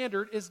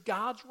standard is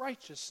God's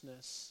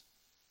righteousness.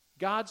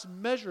 God's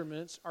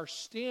measurements are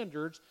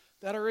standards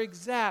that are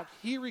exact.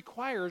 He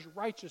requires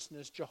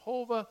righteousness.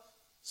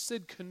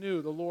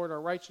 Jehovah-Tsidkenu, the Lord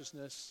our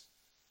righteousness.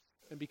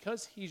 And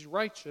because He's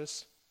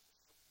righteous,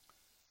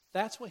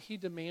 that's what He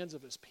demands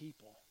of His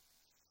people.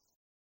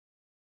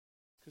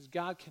 Because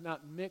God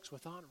cannot mix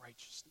with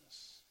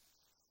unrighteousness.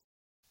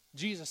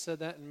 Jesus said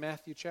that in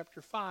Matthew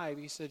chapter 5.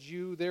 He said,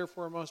 you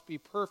therefore must be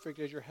perfect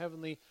as your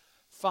heavenly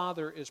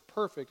Father is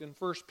perfect. In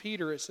 1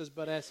 Peter it says,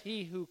 but as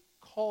He who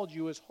called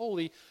you is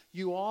holy,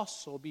 you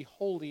also be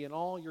holy in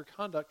all your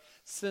conduct,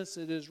 since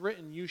it is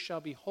written, you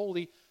shall be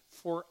holy,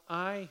 for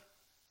I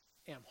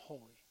am holy.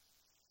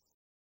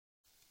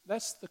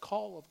 That's the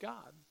call of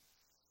God,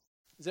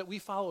 is that we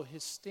follow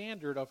His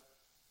standard of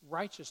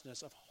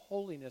righteousness, of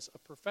holiness,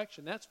 of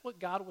perfection. That's what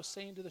God was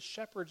saying to the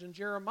shepherds in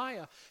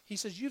Jeremiah. He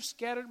says, you've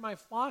scattered my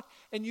flock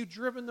and you've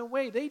driven them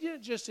away. They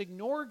didn't just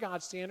ignore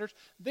God's standards.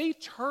 They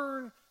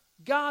turned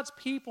God's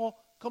people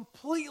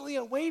completely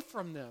away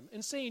from them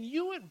and saying,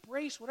 you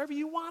embrace whatever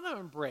you want to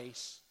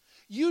embrace.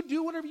 You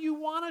do whatever you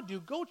want to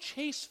do. Go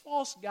chase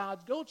false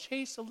gods. Go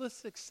chase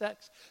illicit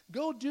sex.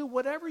 Go do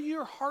whatever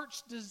your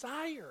heart's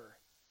desire.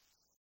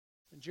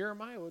 And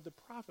Jeremiah, the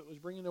prophet, was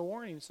bringing the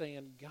warning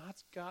saying,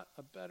 God's got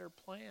a better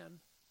plan.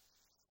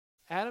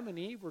 Adam and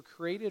Eve were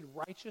created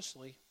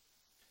righteously,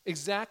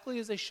 exactly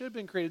as they should have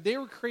been created. They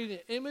were created in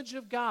the image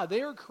of God.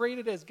 They were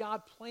created as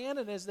God planned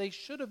and as they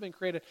should have been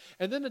created.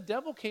 And then the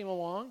devil came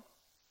along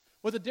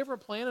with a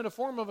different plan in the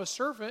form of a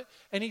serpent,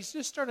 and he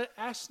just started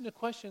asking the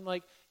question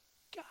like,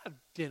 God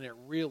didn't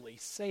really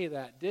say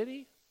that, did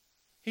He?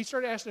 He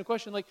started asking the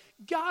question like,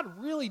 God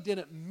really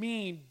didn't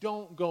mean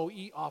don't go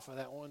eat off of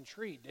that one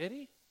tree, did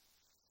He?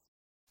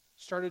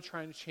 Started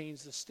trying to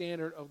change the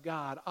standard of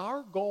God.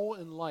 Our goal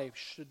in life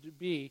should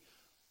be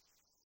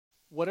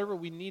whatever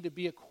we need to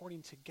be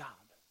according to God.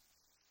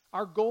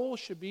 Our goal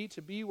should be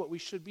to be what we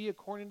should be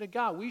according to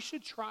God. We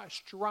should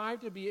strive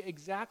to be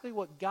exactly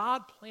what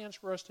God plans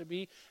for us to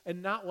be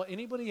and not what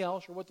anybody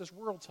else or what this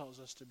world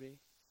tells us to be.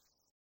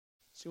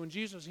 See, when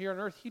Jesus was here on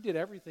earth, He did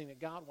everything that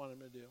God wanted Him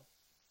to do.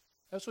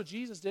 That's what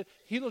Jesus did.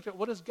 He looked at,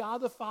 what does God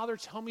the Father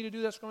tell me to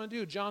do that's going to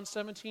do? John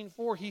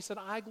 17:4, He said,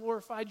 I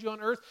glorified you on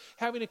earth,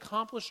 having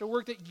accomplished a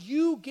work that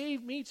you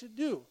gave me to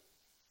do.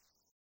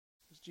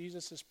 As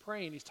Jesus is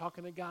praying, He's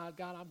talking to God.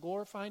 God, I'm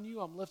glorifying you.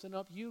 I'm lifting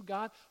up you.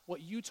 God,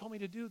 what you told me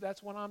to do,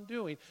 that's what I'm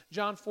doing.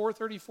 John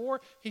 4:34,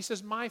 He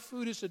says, my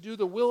food is to do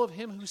the will of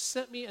Him who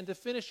sent me and to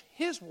finish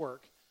His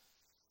work.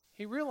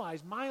 He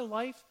realized my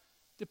life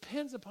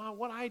depends upon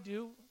what I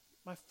do.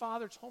 My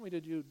Father told me to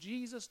do.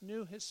 Jesus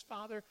knew His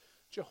Father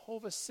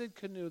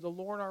Jehovah-Tsidkenu, the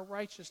Lord our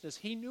righteousness.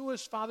 He knew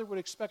his Father would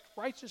expect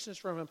righteousness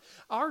from him.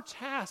 Our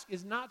task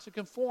is not to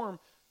conform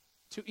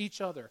to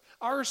each other.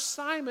 Our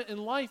assignment in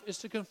life is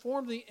to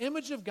conform to the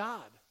image of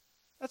God.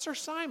 That's our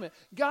assignment.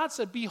 God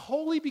said, be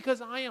holy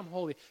because I am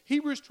holy.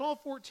 Hebrews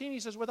 12:14,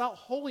 he says, without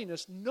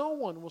holiness, no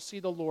one will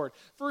see the Lord.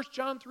 1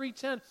 John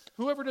 3:10,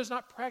 whoever does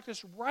not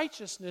practice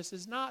righteousness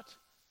is not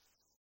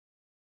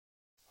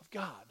of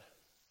God.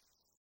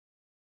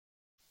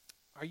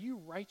 Are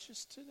you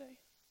righteous today?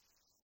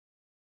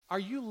 Are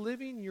you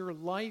living your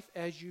life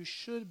as you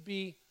should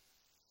be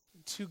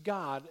to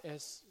God,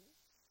 as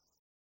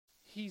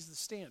he's the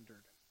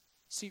standard?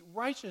 See,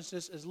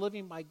 righteousness is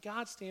living by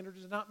God's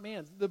standards, not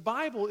man's. The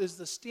Bible is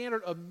the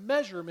standard of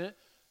measurement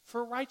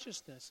for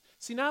righteousness.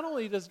 See, not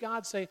only does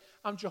God say,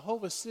 I'm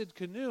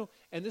Jehovah-Tsidkenu,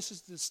 and this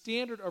is the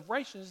standard of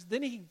righteousness,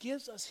 then he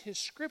gives us his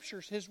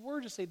scriptures, his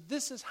word to say,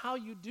 this is how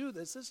you do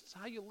this. This is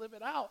how you live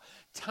it out.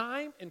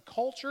 Time and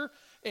culture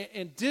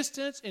and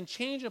distance and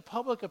change in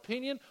public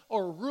opinion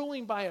or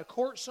ruling by a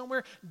court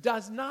somewhere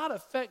does not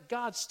affect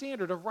God's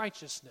standard of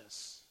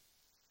righteousness.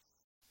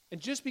 And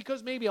just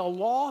because maybe a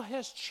law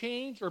has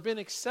changed or been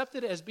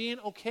accepted as being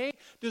okay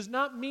does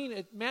not mean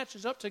it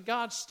matches up to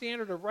God's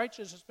standard of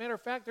righteousness. As a matter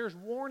of fact, there's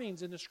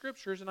warnings in the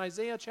scriptures. In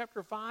Isaiah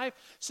chapter 5, it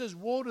says,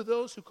 woe to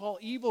those who call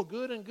evil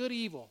good and good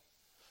evil,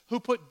 who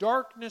put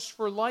darkness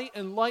for light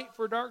and light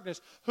for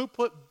darkness, who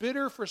put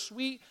bitter for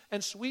sweet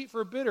and sweet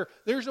for bitter.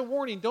 There's a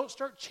warning. Don't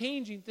start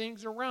changing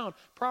things around.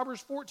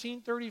 Proverbs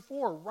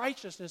 14:34,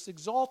 righteousness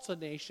exalts a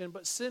nation,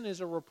 but sin is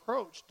a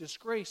reproach,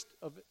 disgrace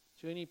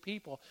to any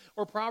people.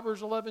 Or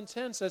Proverbs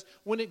 11:10 says,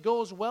 when it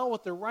goes well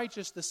with the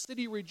righteous, the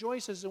city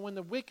rejoices, and when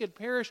the wicked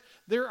perish,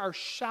 there are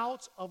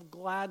shouts of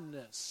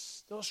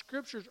gladness. Those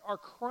scriptures are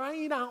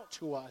crying out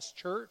to us,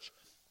 church.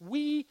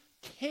 We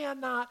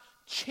cannot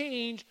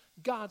change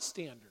God's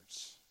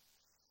standards.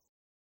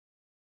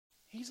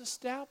 He's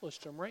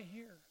established them right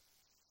here.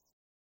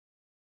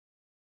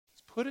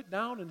 He's put it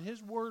down in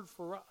his word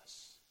for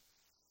us.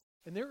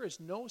 And there is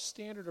no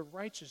standard of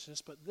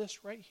righteousness but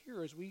this right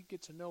here as we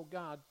get to know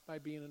God by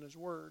being in his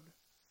word.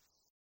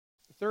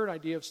 The third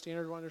idea of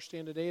standard we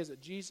understand today is that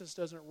Jesus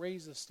doesn't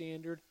raise the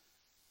standard.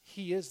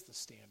 He is the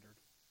standard.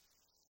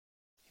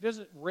 He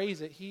doesn't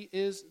raise it. He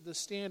is the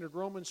standard.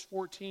 Romans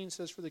 14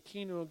 says, for the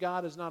kingdom of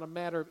God is not a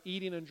matter of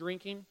eating and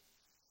drinking,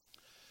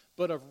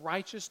 but of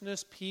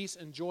righteousness, peace,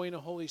 and joy in the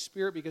Holy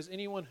Spirit, because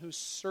anyone who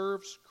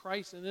serves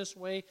Christ in this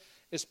way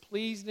is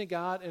pleasing to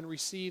God and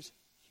receives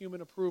human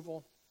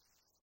approval.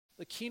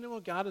 The kingdom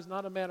of God is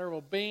not a matter of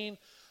obeying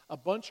a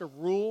bunch of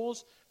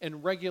rules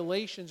and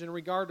regulations in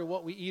regard to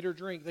what we eat or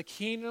drink. The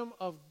kingdom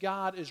of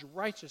God is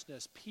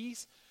righteousness,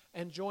 peace,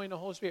 and joy in the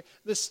Holy Spirit.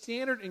 The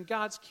standard in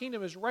God's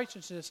kingdom is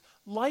righteousness,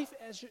 life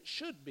as it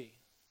should be.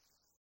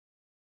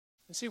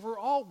 And see, if we're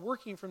all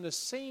working from the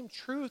same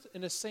truth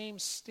and the same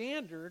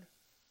standard,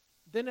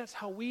 then that's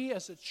how we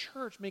as a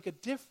church make a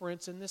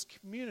difference in this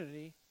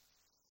community.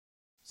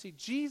 See,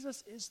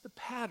 Jesus is the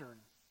pattern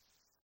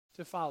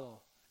to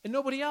follow. And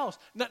nobody else.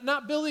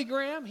 Not Billy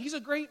Graham. He's a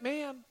great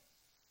man.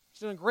 He's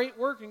doing great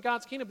work in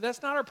God's kingdom, but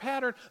that's not our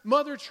pattern.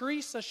 Mother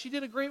Teresa, she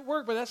did a great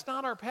work, but that's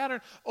not our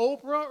pattern.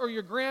 Oprah or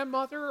your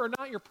grandmother or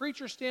not your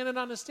preacher standing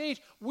on the stage.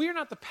 We're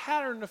not the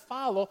pattern to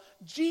follow.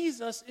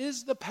 Jesus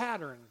is the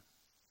pattern.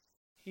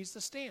 He's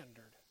the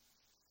standard.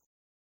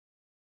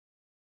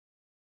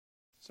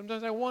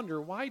 Sometimes I wonder,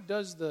 why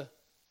does the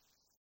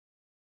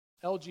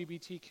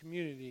LGBT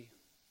community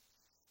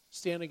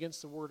stand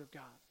against the Word of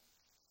God?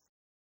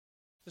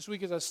 This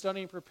week as I was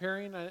studying and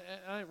preparing, I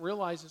didn't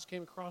realize this,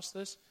 came across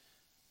this.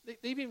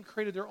 They've even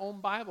created their own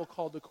Bible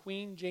called the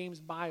Queen James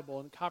Bible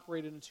and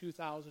copyrighted in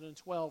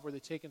 2012 where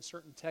they've taken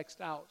certain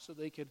text out so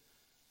they could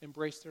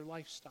embrace their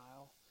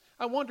lifestyle.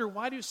 I wonder,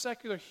 why do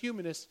secular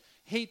humanists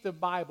hate the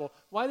Bible?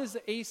 Why does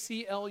the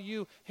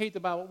ACLU hate the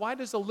Bible? Why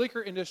does the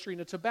liquor industry and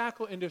the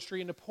tobacco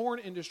industry and the porn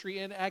industry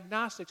and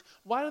agnostics,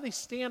 why do they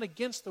stand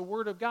against the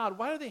Word of God?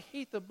 Why do they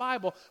hate the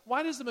Bible?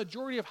 Why does the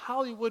majority of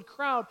Hollywood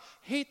crowd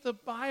hate the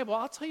Bible?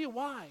 I'll tell you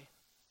why.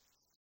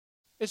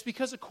 It's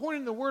because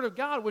according to the Word of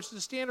God, which is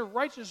the standard of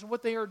righteousness,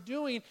 what they are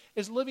doing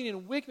is living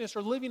in weakness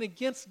or living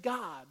against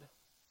God.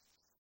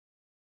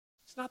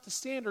 It's not the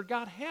standard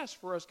God has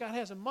for us. God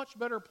has a much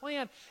better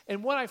plan.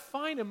 And what I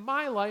find in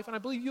my life, and I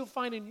believe you'll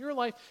find in your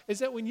life, is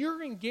that when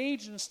you're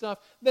engaged in stuff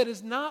that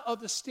is not of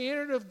the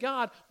standard of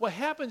God, what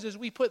happens is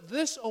we put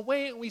this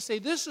away and we say,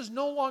 this is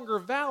no longer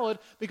valid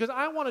because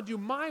I want to do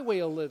my way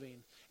of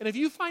living. And if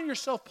you find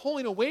yourself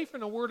pulling away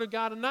from the Word of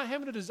God and not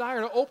having a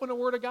desire to open the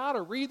Word of God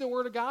or read the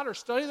Word of God or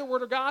study the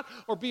Word of God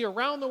or be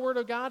around the Word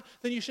of God,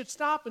 then you should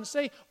stop and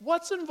say,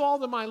 what's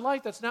involved in my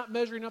life that's not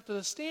measuring up to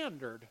the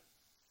standard?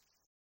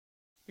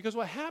 Because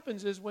what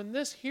happens is when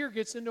this here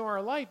gets into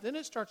our life, then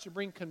it starts to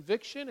bring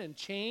conviction and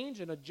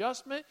change and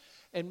adjustment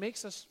and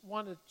makes us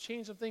want to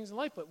change some things in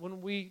life. But when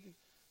we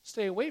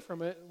stay away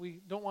from it,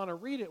 we don't want to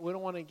read it, we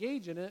don't want to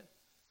engage in it,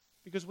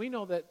 because we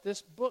know that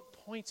this book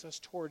points us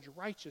towards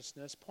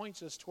righteousness,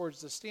 points us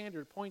towards the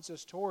standard, points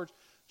us towards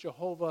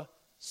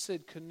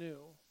Jehovah-Tsidkenu.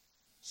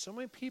 So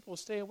many people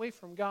stay away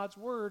from God's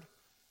Word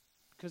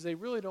because they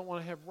really don't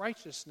want to have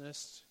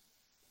righteousness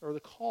or the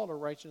call to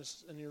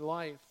righteousness in your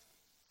life.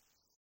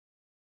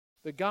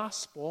 The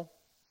gospel,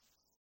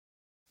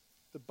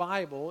 the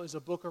Bible, is a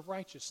book of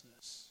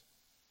righteousness.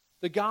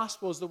 The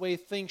gospel is the way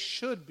things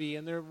should be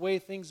and the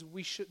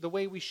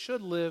way we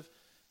should live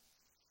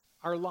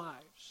our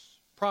lives.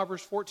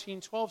 Proverbs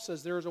 14:12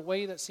 says, there is a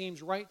way that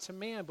seems right to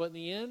man, but in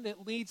the end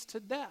it leads to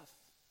death.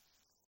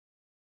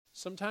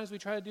 Sometimes we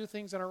try to do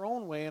things in our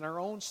own way and our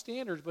own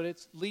standards, but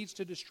it leads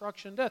to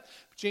destruction and death.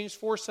 James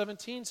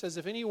 4:17 says,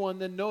 if anyone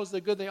then knows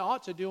the good they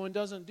ought to do and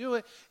doesn't do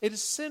it, it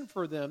is sin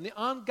for them. The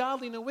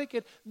ungodly and the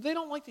wicked, they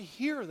don't like to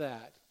hear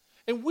that.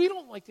 And we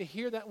don't like to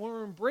hear that when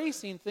we're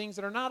embracing things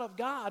that are not of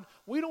God.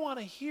 We don't want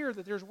to hear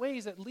that there's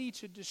ways that lead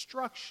to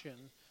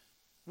destruction.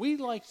 We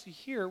like to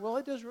hear, well,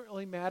 it doesn't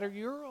really matter.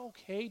 You're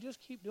okay. Just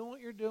keep doing what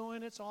you're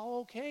doing. It's all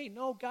okay.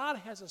 No, God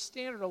has a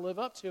standard to live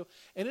up to,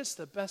 and it's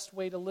the best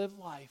way to live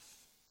life.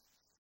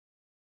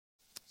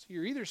 So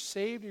you're either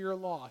saved or you're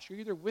lost. You're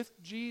either with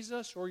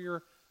Jesus or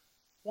you're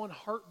one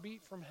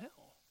heartbeat from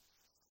hell.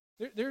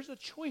 There's a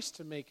choice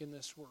to make in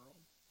this world.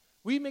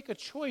 We make a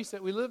choice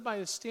that we live by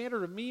the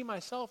standard of me,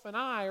 myself, and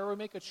I, or we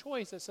make a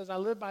choice that says I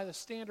live by the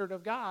standard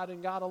of God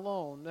and God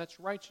alone. That's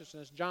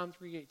righteousness. John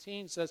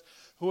 3:18 says,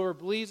 whoever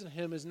believes in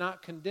him is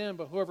not condemned,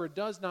 but whoever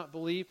does not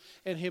believe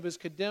in him is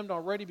condemned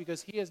already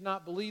because he has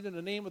not believed in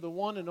the name of the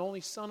one and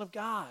only Son of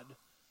God.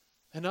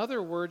 In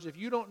other words, if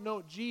you don't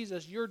know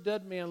Jesus, you're a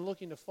dead man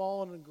looking to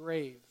fall in a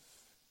grave.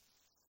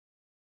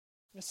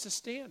 It's the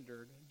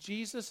standard.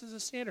 Jesus is a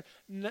standard.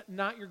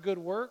 Not your good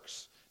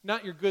works,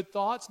 not your good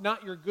thoughts,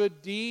 not your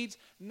good deeds,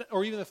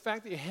 or even the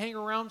fact that you hang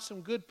around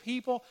some good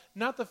people,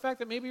 not the fact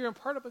that maybe you're a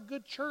part of a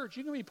good church.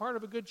 You can be part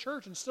of a good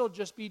church and still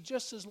just be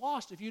just as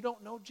lost if you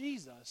don't know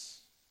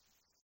Jesus.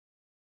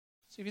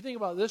 So if you think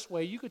about it this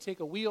way, you could take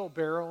a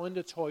wheelbarrow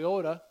into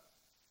Toyota,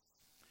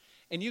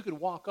 and you could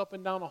walk up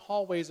and down the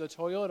hallways of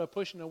Toyota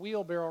pushing a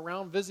wheelbarrow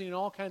around, visiting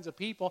all kinds of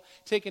people,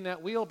 taking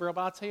that wheelbarrow.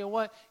 But I'll tell you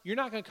what, you're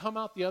not going to come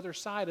out the other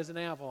side as an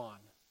Avalon.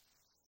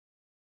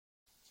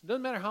 So it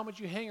doesn't matter how much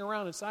you hang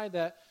around inside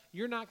that,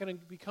 you're not going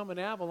to become an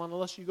Avalon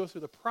unless you go through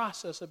the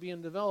process of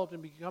being developed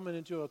and becoming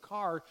into a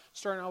car,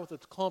 starting out with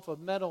a clump of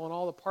metal and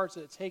all the parts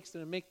that it takes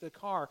to make the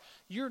car.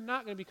 You're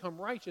not going to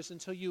become righteous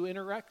until you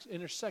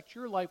intersect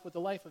your life with the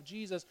life of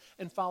Jesus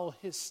and follow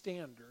his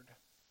standard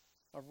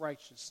of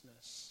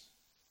righteousness.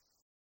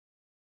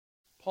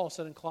 Paul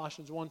said in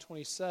Colossians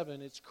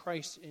 1:27, it's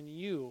Christ in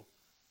you,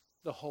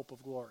 the hope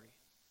of glory.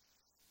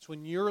 It's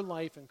when your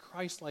life and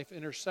Christ's life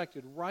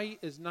intersected. Right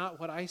is not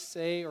what I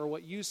say or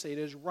what you say it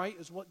is. Right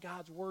is what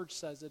God's word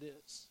says it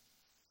is.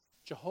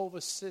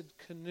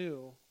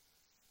 Jehovah-Tsidkenu,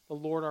 the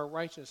Lord our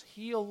righteousness.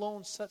 He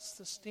alone sets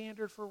the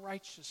standard for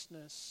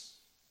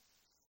righteousness.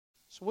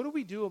 So what do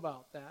we do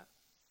about that?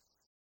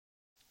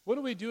 What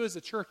do we do as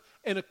a church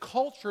in a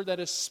culture that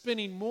is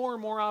spinning more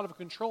and more out of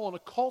control, in a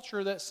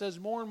culture that says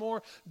more and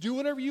more, do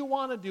whatever you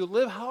want to do,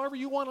 live however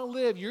you want to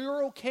live,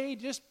 you're okay,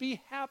 just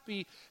be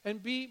happy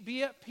and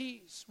be at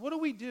peace? What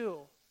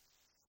do?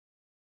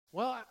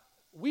 Well,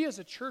 we as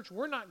a church,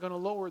 we're not going to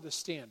lower the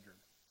standard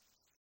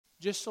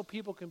just so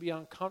people can be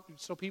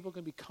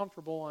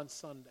comfortable on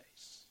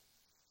Sundays.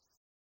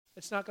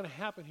 It's not going to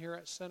happen here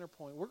at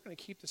Centerpoint. We're going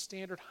to keep the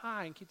standard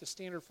high and keep the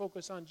standard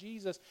focused on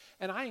Jesus,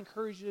 and I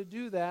encourage you to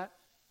do that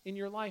in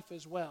your life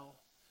as well.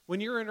 When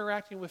you're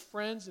interacting with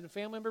friends and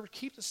family members,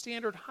 keep the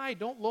standard high.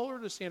 Don't lower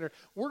the standard.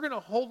 We're going to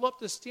hold up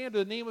the standard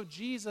in the name of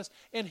Jesus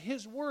and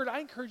his word. I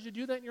encourage you to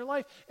do that in your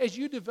life. As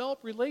you develop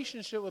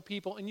relationship with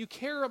people and you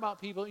care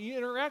about people and you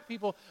interact with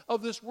people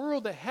of this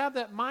world that have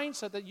that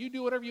mindset that you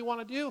do whatever you want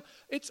to do,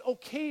 it's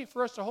okay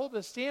for us to hold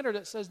the standard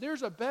that says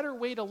there's a better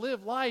way to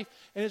live life,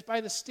 and it's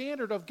by the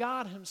standard of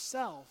God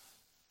himself.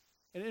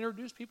 And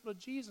introduce people to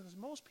Jesus.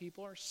 Most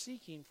people are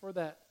seeking for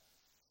that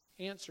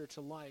answer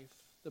to life.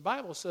 The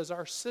Bible says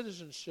our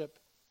citizenship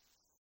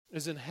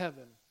is in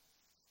heaven.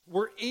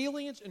 We're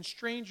aliens and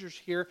strangers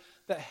here,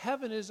 that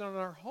heaven is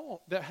our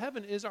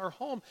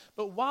home.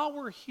 But while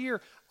we're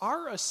here,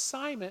 our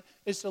assignment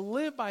is to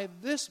live by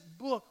this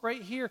book right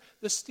here,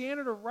 the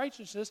standard of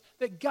righteousness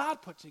that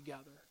God put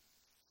together.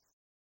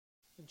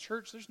 In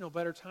church, there's no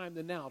better time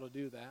than now to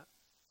do that.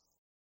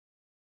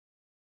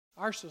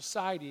 Our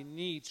society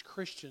needs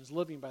Christians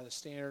living by the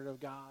standard of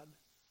God.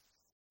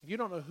 If you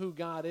don't know who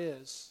God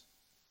is,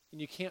 and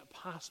you can't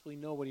possibly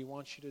know what he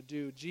wants you to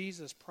do,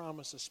 Jesus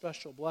promised a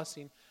special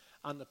blessing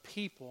on the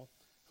people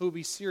who will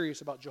be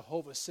serious about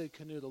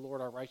Jehovah-Tsidkenu, the Lord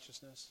our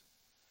righteousness.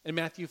 In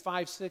Matthew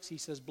 5:6, he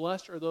says,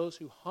 blessed are those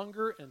who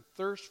hunger and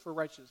thirst for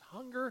righteousness.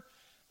 Hunger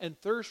and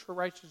thirst for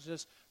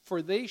righteousness,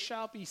 for they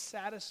shall be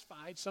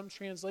satisfied. Some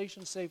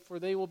translations say, for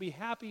they will be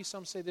happy.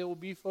 Some say they will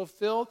be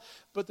fulfilled.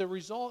 But the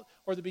result,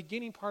 or the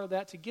beginning part of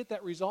that, to get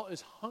that result,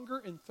 is hunger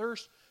and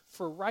thirst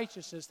for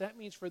righteousness. That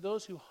means for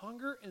those who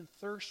hunger and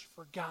thirst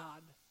for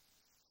God.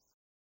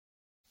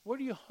 What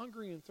are you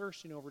hungering and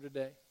thirsting over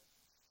today?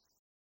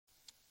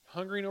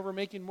 Hungering over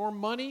making more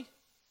money?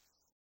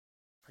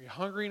 Are you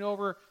hungering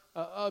over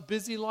a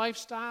busy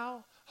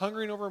lifestyle?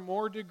 Hungering over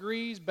more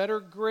degrees, better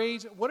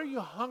grades? What are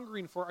you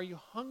hungering for? Are you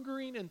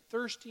hungering and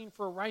thirsting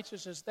for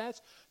righteousness?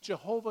 That's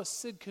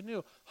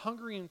Jehovah-Tsidkenu,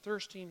 hungering and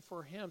thirsting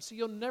for Him. See,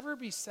 you'll never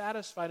be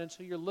satisfied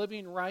until you're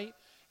living right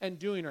and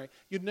doing right.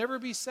 You'll never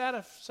be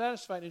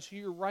satisfied until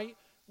you're right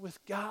with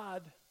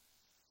God.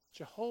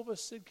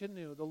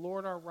 Jehovah-Tsidkenu, the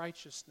Lord our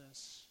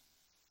righteousness.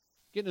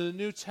 Getting to the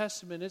New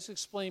Testament, it's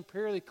explained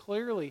fairly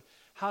clearly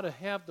how to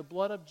have the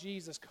blood of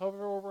Jesus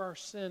cover over our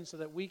sins so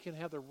that we can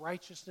have the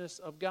righteousness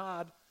of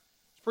God.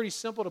 It's pretty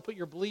simple to put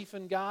your belief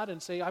in God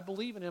and say, I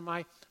believe in Him.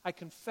 I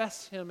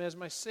confess Him as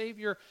my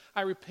Savior.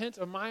 I repent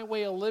of my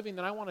way of living,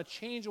 that I want to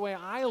change the way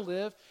I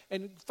live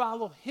and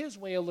follow His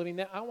way of living,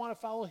 that I want to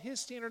follow His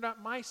standard,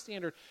 not my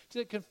standard.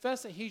 To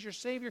confess that He's your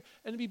Savior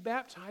and to be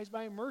baptized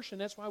by immersion.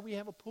 That's why we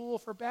have a pool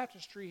for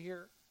baptistry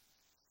here.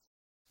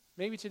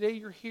 Maybe today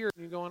you're here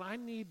and you're going, I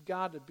need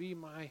God to be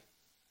my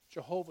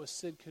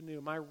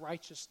Jehovah-Tsidkenu, my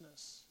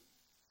righteousness.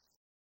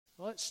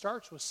 Well, it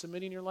starts with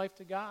submitting your life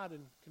to God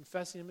and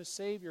confessing Him as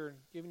Savior and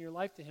giving your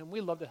life to Him.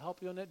 We'd love to help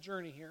you on that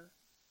journey here.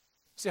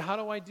 You say, how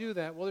do I do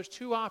that? Well, there's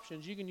two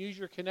options. You can use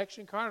your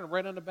connection card and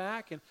write on the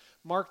back and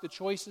mark the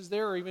choices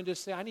there, or even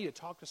just say, I need to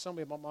talk to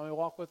somebody about my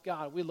walk with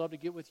God. We'd love to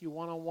get with you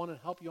one-on-one and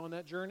help you on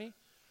that journey.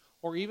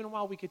 Or even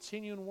while we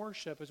continue in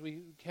worship, as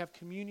we have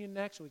communion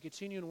next and we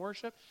continue in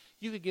worship,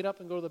 you could get up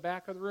and go to the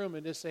back of the room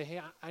and just say,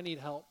 hey, I need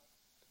help.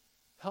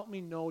 Help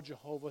me know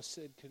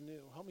Jehovah-Tsidkenu.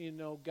 Help me to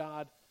know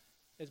God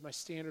as my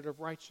standard of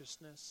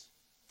righteousness.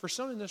 For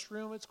some in this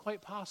room, it's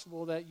quite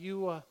possible that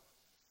you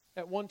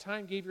at one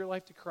time gave your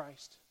life to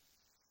Christ.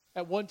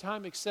 At one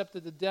time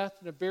accepted the death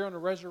and the burial and the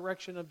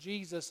resurrection of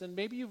Jesus, and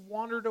maybe you've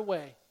wandered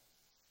away.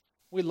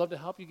 We'd love to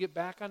help you get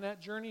back on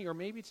that journey, or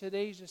maybe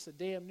today's just a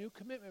day of new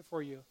commitment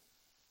for you.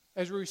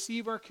 As we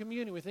receive our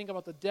communion, we think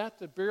about the death,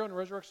 the burial, and the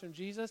resurrection of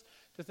Jesus,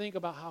 to think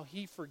about how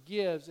He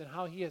forgives and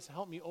how He has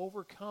helped me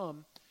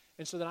overcome,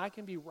 and so that I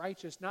can be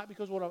righteous, not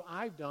because of what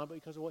I've done, but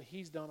because of what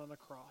He's done on the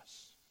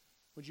cross.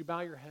 Would you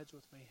bow your heads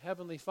with me?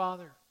 Heavenly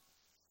Father,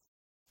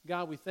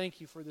 God, we thank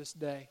You for this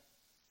day.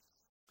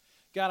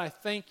 God, I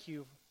thank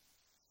You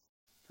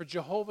for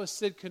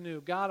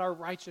Jehovah-Tsidkenu, God, our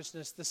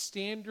righteousness, the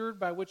standard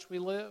by which we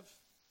live.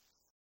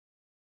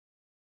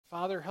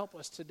 Father, help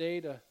us today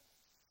to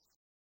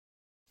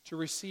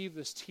receive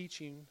this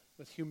teaching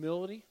with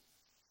humility.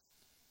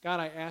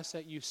 God, I ask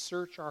that You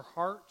search our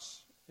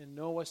hearts and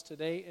know us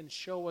today and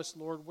show us,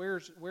 Lord,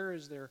 where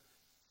is there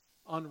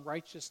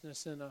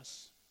unrighteousness in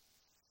us.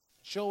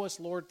 Show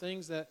us, Lord,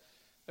 things that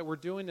we're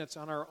doing that's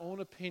on our own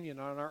opinion,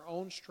 on our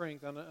own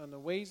strength, on the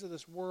ways of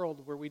this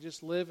world where we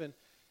just live in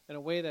a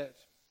way that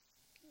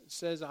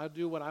says, I'll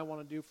do what I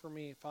want to do for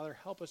me. Father,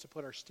 help us to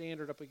put our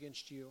standard up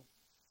against You.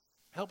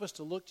 Help us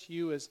to look to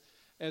You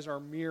as our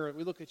mirror.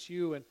 We look at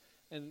You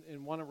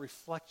and want to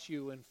reflect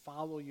You and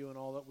follow You in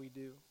all that we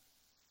do.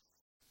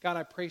 God,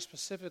 I pray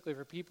specifically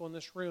for people in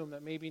this room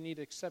that maybe need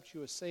to accept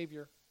You as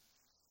Savior.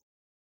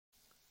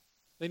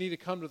 They need to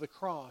come to the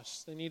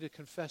cross. They need to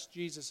confess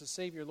Jesus as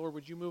Savior. Lord,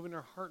 would You move in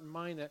their heart and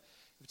mind that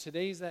if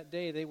today's that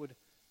day, they would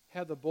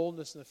have the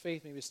boldness and the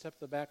faith, maybe step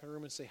to the back of the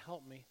room and say,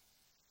 help me.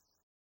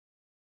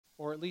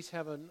 Or at least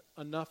have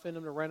enough in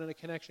them to write on a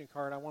connection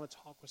card, I want to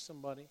talk with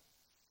somebody.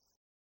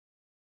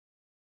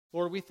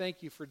 Lord, we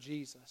thank You for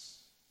Jesus.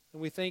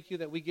 And we thank You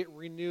that we get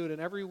renewed.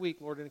 And every week,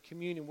 Lord, in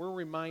communion, we're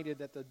reminded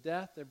that the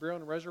death, the burial,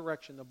 and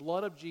resurrection, the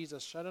blood of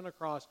Jesus shed on a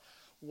cross,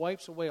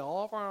 wipes away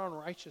all of our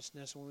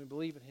unrighteousness when we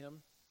believe in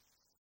Him.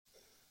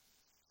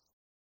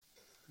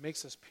 It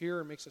makes us pure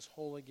and makes us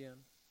whole again.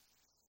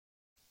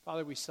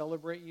 Father, we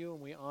celebrate You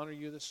and we honor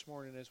You this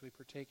morning as we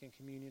partake in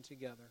communion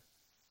together.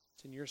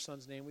 It's in Your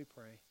Son's name we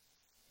pray.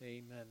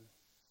 Amen.